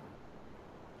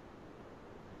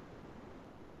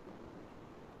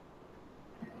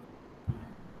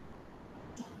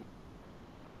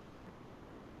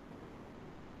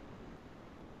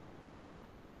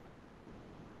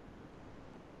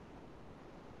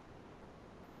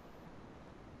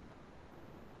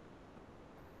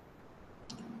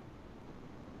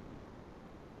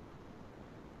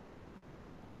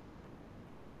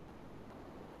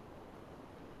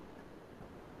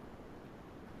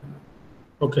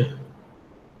 Okay.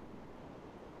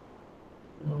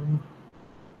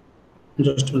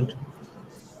 Just a minute.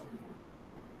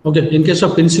 Okay, in case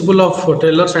of principle of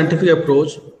Taylor scientific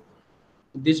approach,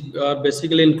 these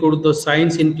basically include the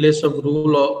science in place of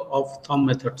rule of thumb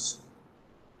methods.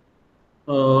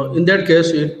 In that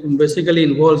case, it basically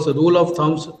involves the rule of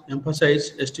thumbs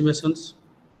emphasize estimations,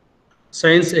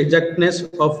 science exactness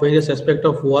of various aspects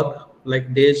of work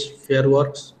like days, fair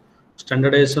works,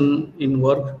 standardization in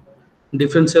work,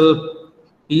 differential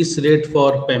piece rate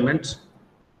for payments.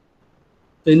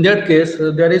 In that case,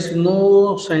 there is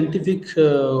no scientific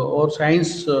or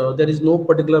science, there is no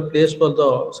particular place for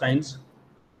the science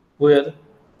where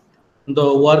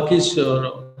the work is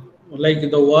like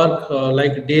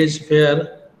days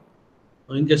fair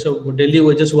in case of daily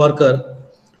wages worker,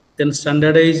 then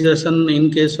standardization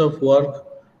in case of work,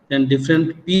 then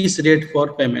different piece rate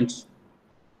for payments.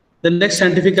 The next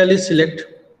scientifically select,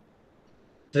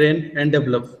 train and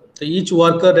develop. So each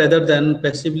worker rather than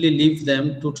passively leave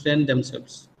them to train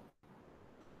themselves.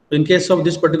 In case of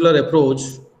this particular approach,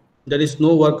 there is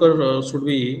no worker should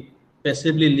be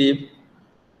passively leave.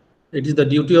 It is the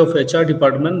duty of HR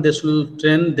department. They should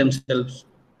train themselves.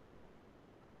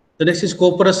 The next is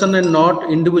cooperation and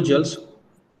not individuals.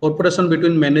 Cooperation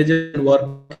between manager and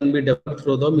worker can be developed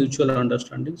through the mutual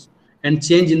understandings and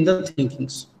change in the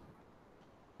thinkings.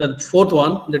 The fourth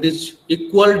one, that is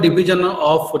equal division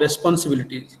of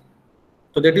responsibilities.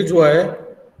 So that is why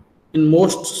in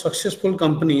most successful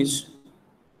companies,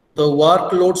 the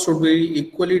workload should be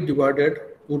equally divided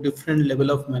to different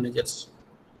level of managers,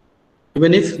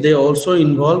 even if they also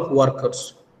involve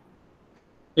workers.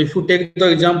 If you take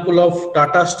the example of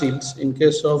Tata Steels, in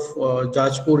case of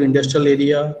Jajpur industrial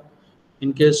area,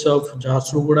 in case of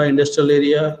Jharsuguda industrial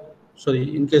area,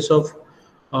 in case of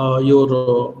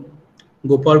your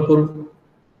Gopalpur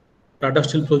Tata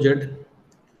Steel project,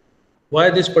 why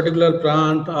this particular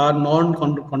plant are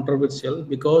non-controversial?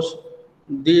 Because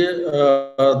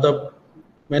the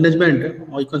management,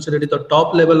 or you consider it the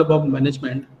top level of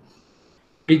management,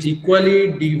 is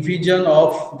equally division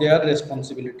of their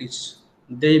responsibilities.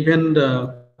 They even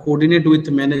coordinate with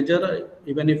the manager,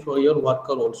 even if your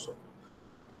worker also.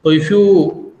 So if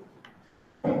you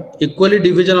equally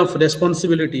division of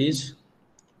responsibilities,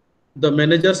 the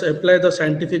managers apply the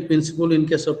scientific principle in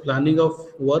case of planning of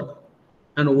work,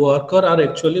 and worker are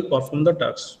actually perform the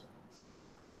tasks.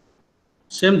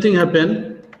 Same thing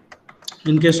happen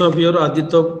in case of your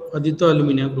Aditya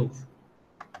Alumina Group.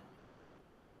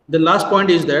 The last point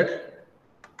is that,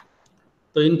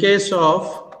 so in case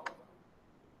of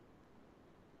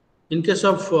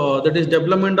that is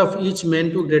development of each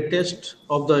man to greatest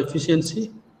of the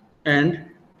efficiency, and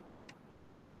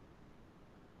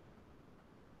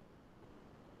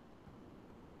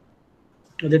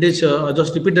that is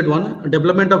just repeated one,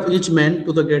 development of each man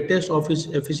to the greatest of his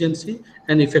efficiency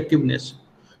and effectiveness.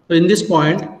 So in this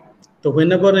point, so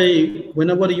whenever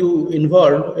you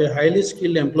involve a highly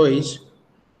skilled employees,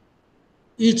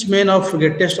 each man of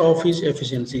greatest of his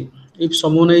efficiency. If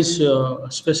someone is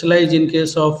specialized in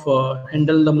case of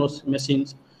handle the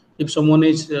machines, if someone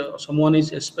is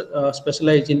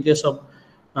specialized in case of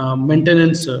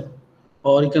maintenance,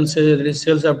 or you can say there is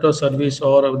sales after service,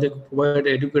 or they provide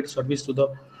adequate service to the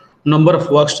number of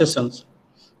workstations.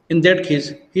 In that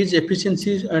case, his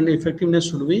efficiency and effectiveness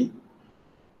should be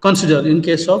considered in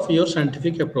case of your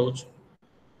scientific approach.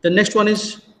 The next one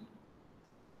is,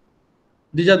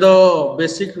 these are the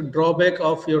basic drawback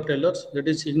of your tailors, that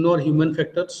is ignore human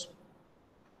factors.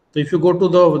 So if you go to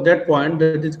that point,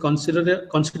 that is consider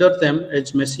them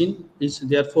as machine, is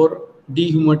therefore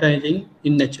dehumanizing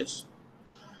in nature.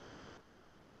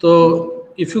 So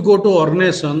if you go to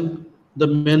organization, the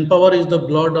manpower is the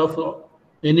blood of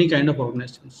any kind of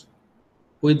organizations.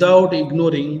 Without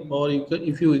ignoring, or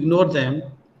if you ignore them,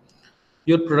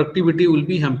 your productivity will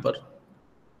be hampered.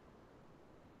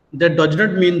 That does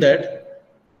not mean that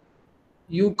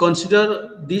you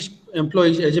consider these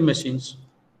employees as a machines.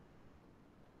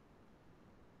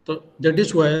 So that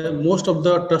is why most of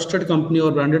the trusted company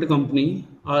or branded company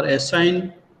are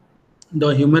assigned the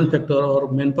human factor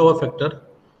or manpower factor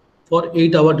for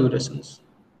 8-hour durations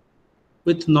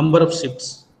with number of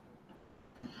shifts.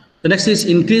 The next is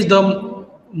increase the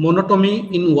monotony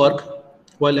in work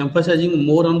while emphasizing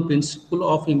more on principle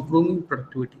of improving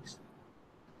productivity.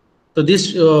 So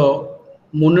this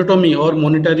monotony or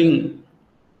monitoring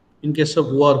in case of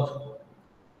work,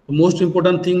 the most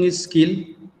important thing is skill.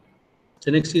 The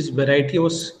next is variety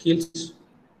of skills,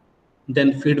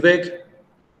 then feedback,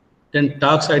 then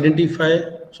task identity,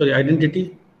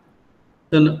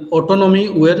 then autonomy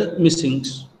where missing.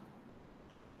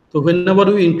 So whenever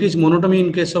we increase monotony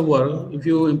in case of work, if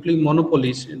you implement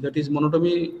monopolies, that is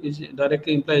monotony is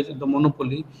directly implies the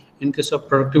monopoly in case of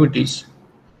productivities.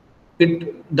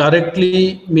 It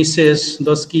directly misses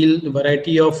the skill,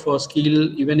 variety of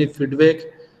skill, even if feedback.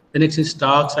 The next is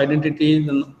task identity,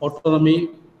 then autonomy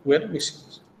where missing.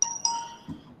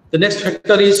 The next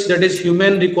factor is, that is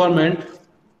human requirement,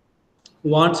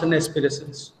 wants and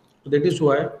aspirations. So that is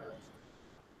why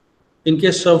in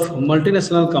case of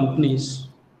multinational companies,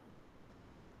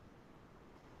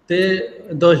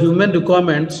 the human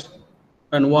requirements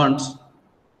and wants,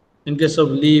 in case of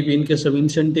leave, in case of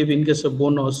incentive, in case of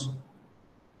bonus,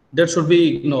 that should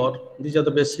be ignored. These are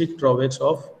the basic drawbacks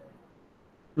of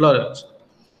lawyers.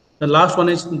 The last one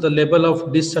is the level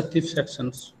of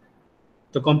dissatisfactions.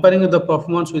 The comparing the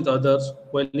performance with others,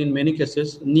 while in many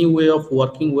cases, new way of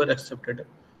working were accepted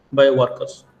by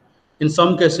workers. In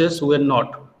some cases, were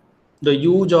not. The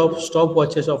use of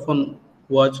stopwatches often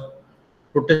was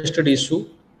protested issue,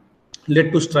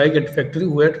 led to strike at factory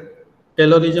where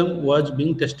Taylorism was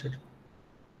being tested.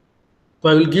 So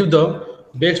I will give the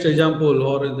best example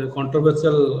or the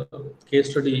controversial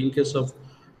case study in case of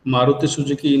Maruti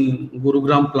Suzuki in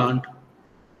Gurugram plant.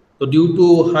 So due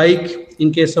to hike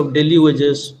in case of daily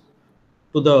wages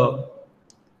to the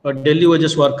daily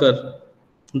wages worker,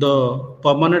 the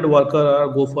permanent worker are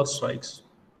go for strikes,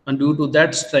 and due to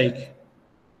that strike,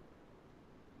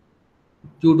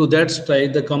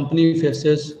 the company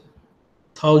faces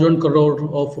 1,000 crore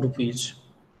of rupees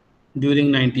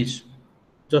during 90s.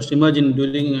 Just imagine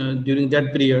during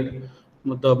that period,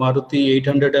 the Maruti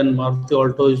 800 and Maruti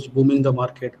Alto is booming the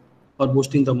market or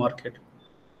boosting the market.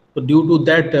 So due to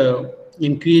that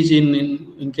increase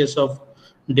in case of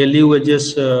daily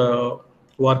wages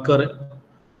worker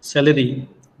salary,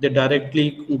 they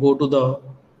directly go to the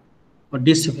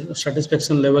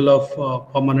dissatisfaction level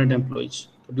of permanent employees.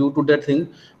 So due to that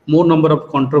thing, more number of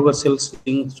controversial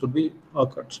things should be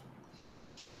occurred.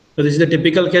 So this is the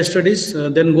typical case studies.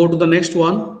 Then go to the next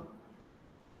one.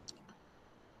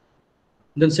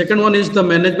 Then second one is the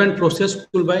management process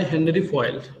school by Henry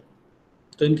Fayol.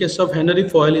 So in case of Henry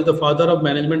Fayol, is the father of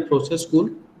management process school.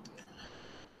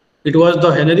 It was the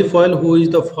Henry Fayol who is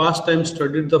the first time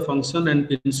studied the function and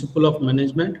principle of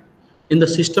management in the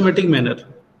systematic manner.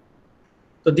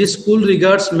 So this school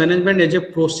regards management as a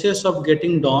process of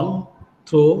getting done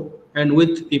through and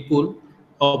with people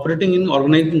operating in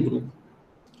organizing group.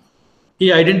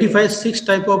 He identifies 6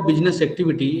 types of business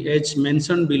activity as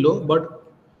mentioned below, but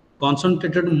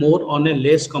concentrated more on a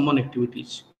less common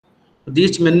activities.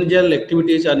 These managerial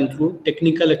activities are include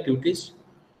technical activities.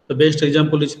 The best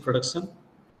example is production.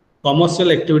 Commercial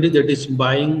activity, that is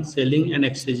buying, selling and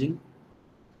exchanging.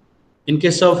 In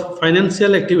case of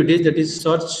financial activities, that is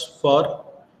search for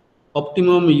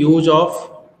optimum use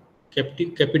of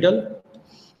capital.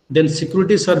 Then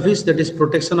security service, that is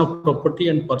protection of property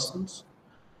and persons.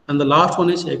 And the last one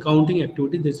is accounting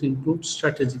activity. This includes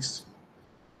strategies.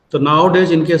 So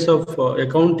nowadays, in case of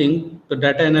accounting, the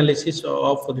data analysis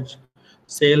of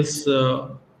sales,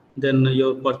 then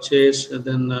your purchase,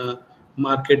 then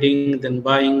marketing, then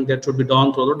buying, that should be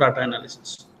done through the data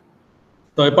analysis.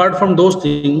 So apart from those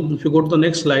things, if you go to the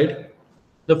next slide,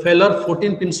 the Fayol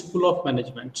 14 principle of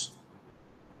management.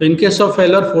 So in case of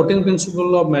Fayol 14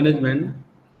 principle of management,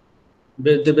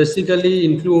 they basically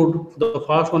include, the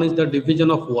first one is the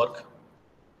division of work.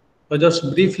 I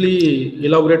just briefly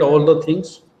elaborate all the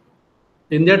things.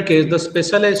 In that case, the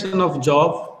specialization of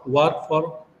job, work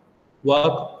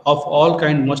of all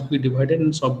kind must be divided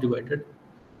and subdivided,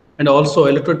 and also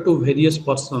allotted to various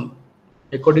persons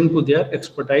according to their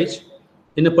expertise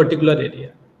in a particular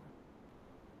area.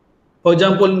 For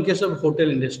example, in case of hotel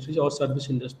industries or service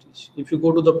industries, if you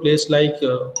go to the place like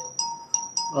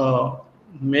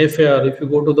Mayfair, if you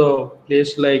go to the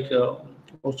place like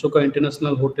Osaka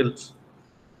International Hotels,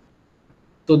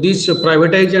 so these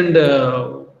privatized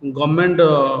and government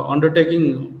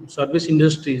undertaking service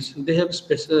industries, they have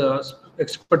special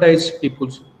expertise people.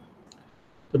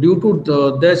 So due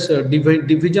to this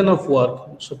division of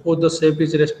work, suppose the chef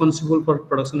is responsible for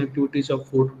production activities of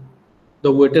food,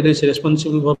 the waiter is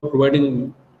responsible for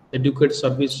providing adequate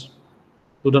service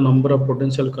to the number of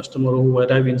potential customers who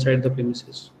arrive inside the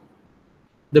premises.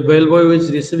 The bellboy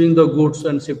is receiving the goods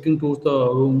and shifting to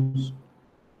the rooms.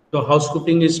 The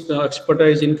housekeeping is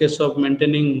expertise in case of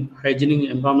maintaining hygienic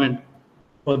environment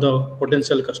for the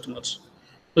potential customers.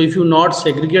 So if you not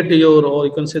segregate your, or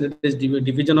you can say that is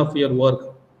division of your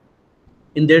work,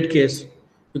 in that case,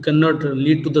 you cannot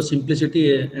lead to the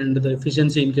simplicity and the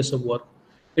efficiency in case of work.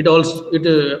 It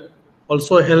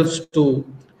also helps to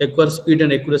acquire speed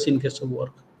and accuracy in case of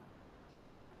work.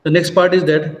 The next part is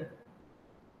that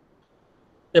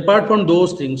apart from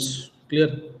those things, clear,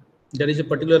 there is a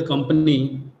particular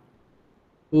company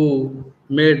who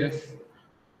made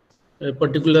a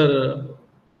particular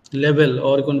level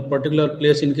or a particular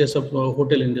place in case of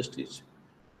hotel industries.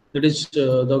 That is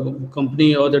the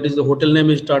company, or that is the hotel name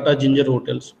is Tata Ginger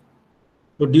Hotels.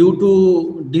 So due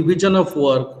to division of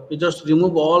work, we just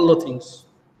remove all the things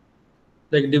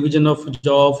like division of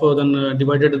job, then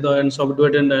divided and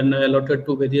subdivided and allotted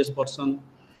to various persons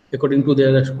according to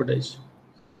their expertise.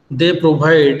 They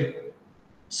provide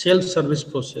self-service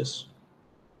process.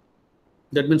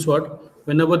 That means what?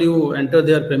 Whenever you enter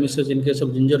their premises, in case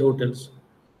of Ginger Hotels,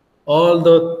 all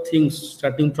the things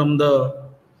starting from the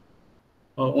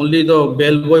only the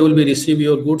bellboy will be receive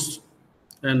your goods,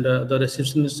 and the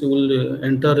receptionist will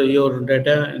enter your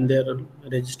data in their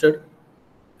registered,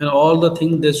 and all the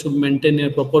things they should maintain in a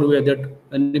proper way that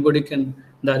anybody can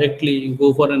directly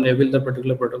go for and avail the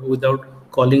particular product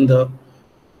without calling the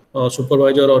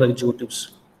supervisor or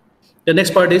executives. The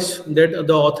next part is that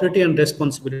the authority and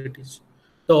responsibilities.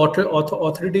 The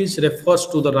authorities refers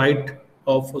to the right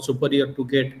of a superior to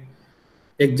get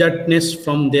exactness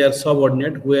from their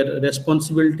subordinate, where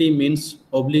responsibility means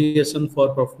obligation for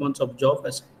performance of job.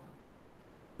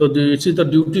 So it is the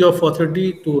duty of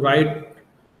authority to write,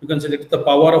 you can say it's the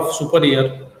power of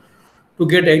superior to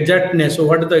get exactness. So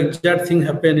what is the exact thing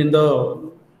happen in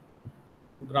the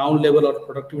ground level or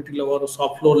productivity level or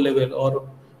shop floor level or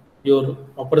your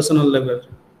operational level,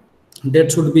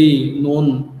 that should be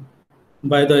known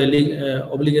by the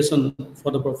obligation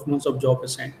for the performance of job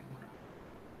assigned.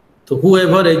 So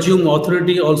whoever assume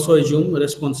authority also assume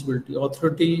responsibility.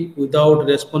 Authority without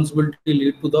responsibility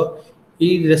lead to the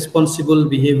irresponsible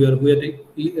behavior, where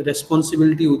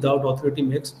responsibility without authority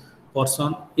makes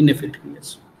person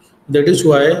ineffectiveness. That is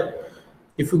why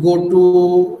if you go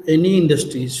to any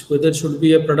industries, whether it should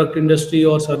be a product industry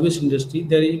or service industry,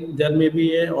 there may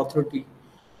be a authority,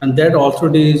 and that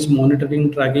authority is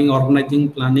monitoring, tracking,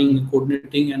 organizing, planning,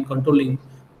 coordinating, and controlling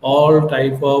all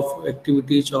type of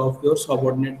activities of your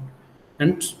subordinate,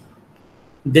 and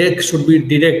they should be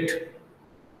direct,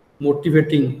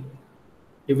 motivating,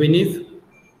 even if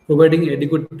providing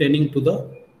adequate training to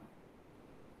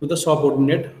the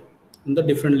subordinate in the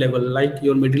different level, like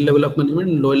your middle level of management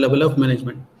and lower level of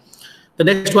management. The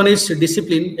next one is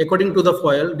discipline. According to the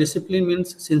Fayol, discipline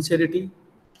means sincerity,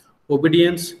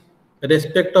 obedience,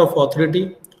 respect of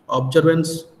authority,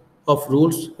 observance of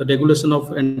rules, the regulation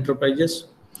of enterprises.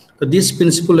 So this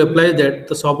principle applies that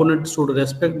the subordinate should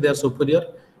respect their superior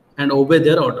and obey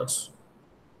their orders.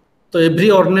 So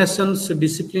every organization's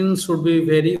discipline should be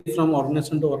vary from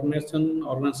organization to organization.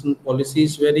 Organization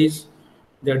policies varies,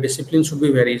 their discipline should be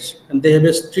varies, and they have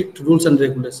a strict rules and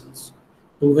regulations.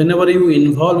 So whenever you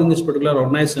involve in this particular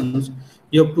organizations,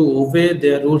 you have to obey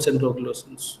their rules and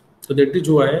regulations. So that is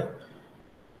why,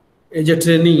 as a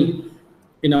trainee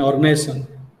in an organization,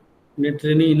 in a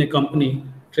trainee in a company,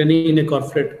 trainee in a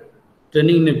corporate,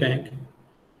 training in a bank,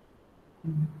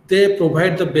 they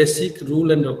provide the basic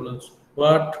rule and regulations.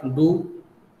 What do,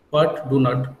 what do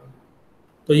not.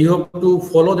 So you have to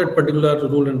follow that particular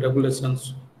rule and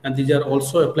regulations, and these are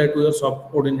also applied to your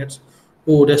subordinates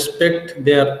who respect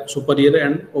their superior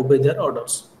and obey their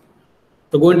orders.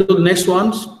 So going to the next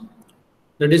ones,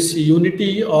 that is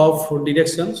unity of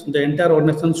directions. The entire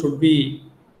organization should be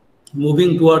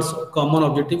moving towards common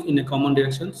objective in a common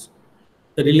directions.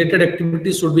 The related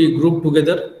activities should be grouped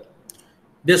together.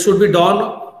 There should be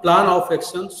done plan of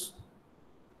actions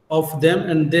of them,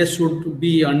 and they should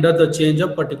be under the change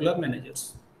of particular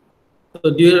managers. So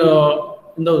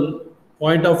in the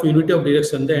point of unity of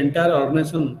direction, the entire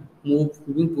organization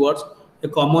moving towards a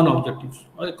common objective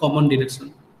or a common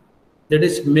direction. That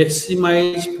is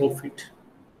maximize profit.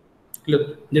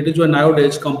 Clear? That is why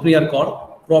nowadays companies are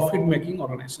called profit-making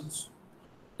organizations.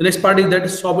 The next part is that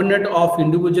is subordinate of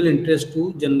individual interest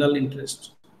to general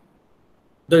interest.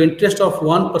 The interest of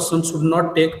one person should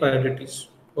not take priorities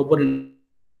over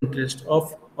interest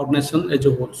of organization as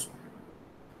a whole.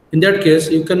 In that case,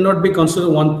 you cannot be considered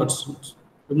one person.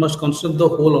 You must consider the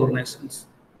whole organizations.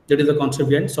 That is the concept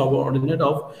behind subordinate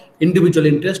of individual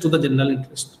interest to the general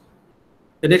interest.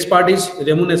 The next part is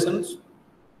remunerations.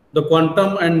 The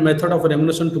quantum and method of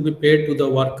remuneration to be paid to the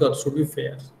worker should be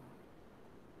fair.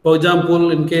 For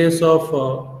example, in case of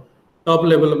top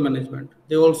level of management,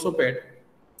 they also paid.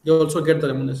 They also get the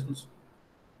remunerations.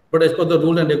 But as per the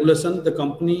rule and regulation, the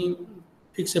company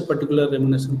fix a particular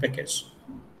remuneration package.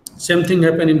 Same thing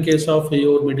happen in case of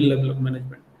your middle level of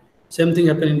management. Same thing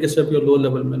happen in case of your low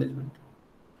level management.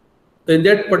 So in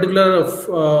that particular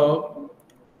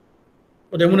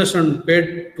remuneration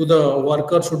paid to the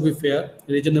worker should be fair,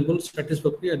 reasonable,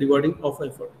 satisfactory, and rewarding of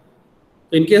effort.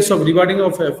 So in case of rewarding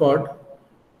of effort,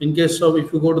 in case of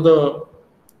if you go to the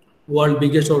world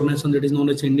biggest organization that is known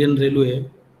as Indian Railway,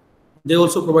 they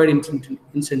also provide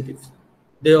incentives.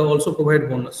 They also provide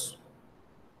bonus.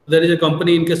 There is a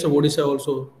company in case of Odisha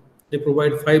also, they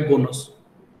provide 5 bonus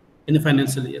in a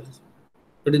financial year.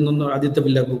 That is known as Aditya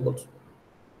Birla Group also.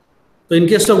 So in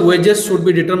case of wages should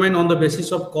be determined on the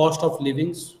basis of cost of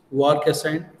livings, work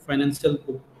assigned, financial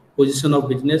position of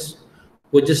business,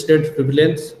 wages rate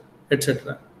prevalence,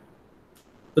 etc.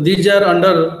 So these are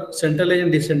under centralized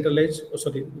and decentralized. Oh,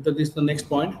 sorry, this is the next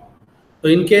point. So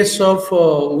in case of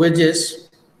wages,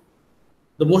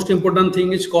 the most important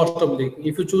thing is cost of living.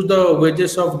 If you choose the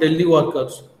wages of Delhi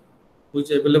workers, which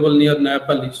is available near Naya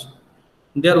Palace,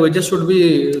 their wages should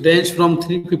be range from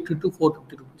 350 to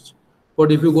 450 rupees.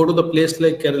 But if you go to the place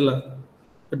like Kerala,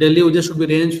 the daily wages should be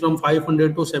range from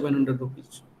 500 to 700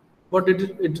 rupees. But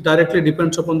it directly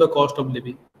depends upon the cost of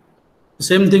living. The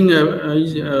same thing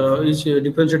is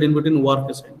differentiated in between work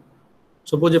assignment.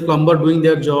 Suppose a plumber doing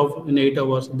their job in 8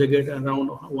 hours, they get around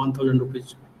 1000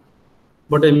 rupees.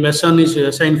 But a mason is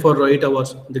assigned for 8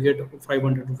 hours, they get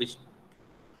 500 rupees.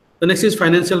 The next is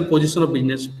financial position of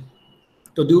business.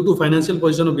 So due to financial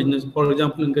position of business, for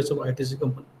example, in case of ITC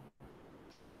company,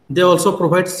 they also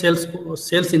provide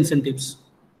sales incentives.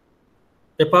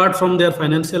 Apart from their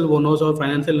financial bonus or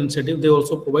financial incentive, they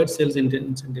also provide sales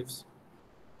incentives.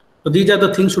 So these are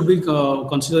the things should be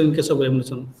considered in case of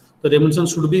remuneration. The remuneration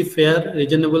should be fair,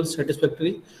 reasonable,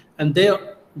 satisfactory, and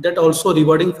that also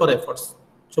rewarding for efforts.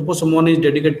 Suppose someone is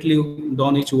dedicatedly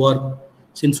done his work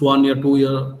since 1 year, 2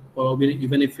 year, or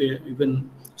even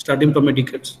starting from a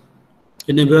decades,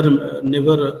 he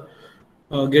never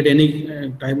get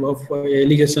any type of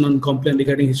allegation and complaint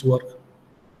regarding his work.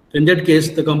 In that case,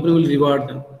 the company will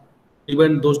reward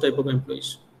those type of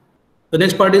employees. The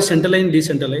next part is centralized and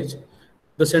decentralized.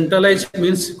 The centralized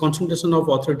means concentration of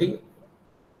authority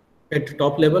at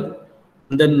top level.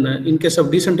 And then in case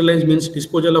of decentralized means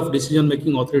disposal of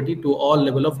decision-making authority to all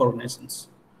level of organizations.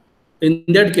 In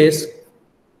that case,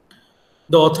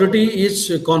 the authority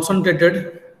is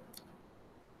concentrated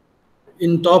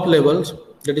in top levels,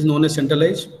 that is known as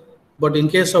centralized. But in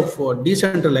case of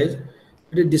decentralized,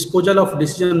 it is disposal of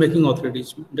decision-making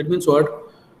authorities. That means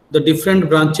what? The different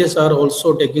branches are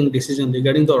also taking decision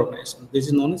regarding the organization. This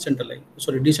is known as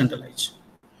decentralized.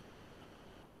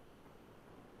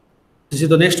 This is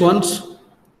the next ones.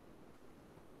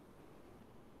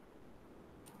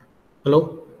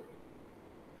 Hello?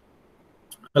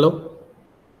 Hello?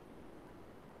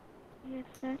 Yes,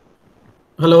 sir.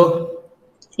 Hello?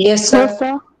 Yes, sir. Yes,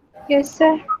 sir. Yes,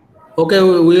 sir. Okay,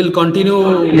 we will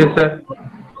continue. Yes, sir.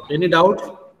 Any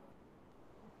doubt?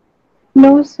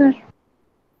 No, sir.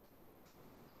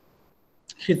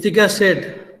 Hithika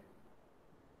said.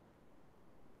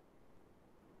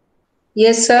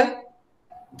 Yes, sir.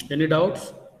 Any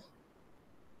doubts?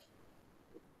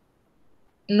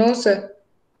 No, sir.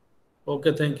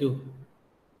 Okay, thank you.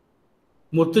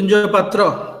 Murtunjoy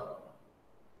Patra.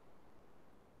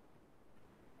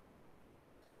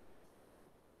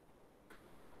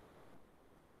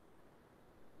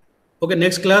 Okay,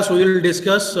 next class we will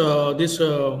discuss this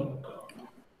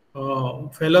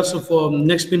failures for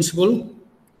next principle,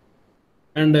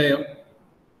 and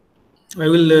I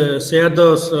will share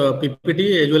the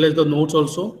PPT as well as the notes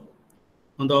also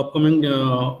on the upcoming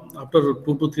after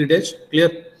 2 to 3 days.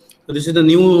 Clear? So this is the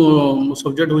new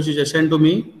subject which is assigned to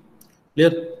me.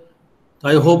 Clear?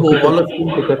 I hope all of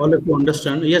you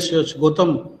understand. Yes,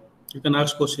 Gautam, you can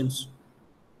ask questions.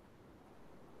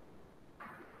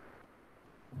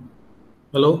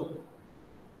 Hello?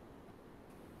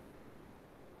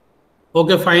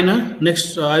 Okay, fine.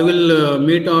 Next, I will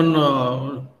meet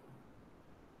on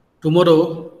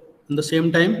tomorrow in the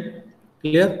same time.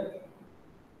 Clear?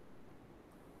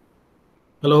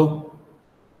 Hello?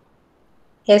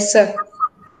 Yes, sir.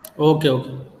 Okay.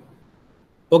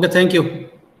 Okay, thank you.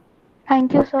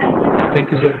 Thank you, sir.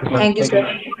 Thank you, sir. Thank you,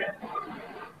 sir.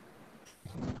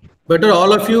 Better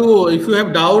all of you, if you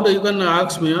have doubt, you can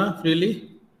ask me freely,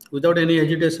 without any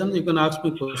hesitation. You can ask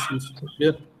me questions.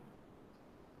 Clear?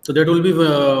 So that will be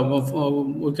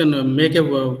we can make a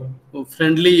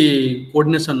friendly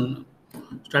coordination,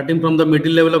 starting from the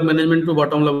middle level of management to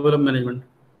bottom level of management.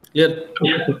 Clear?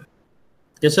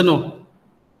 Yes or no?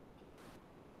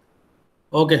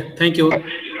 Okay. Thank you.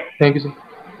 Thank you, sir.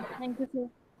 Thank you, sir.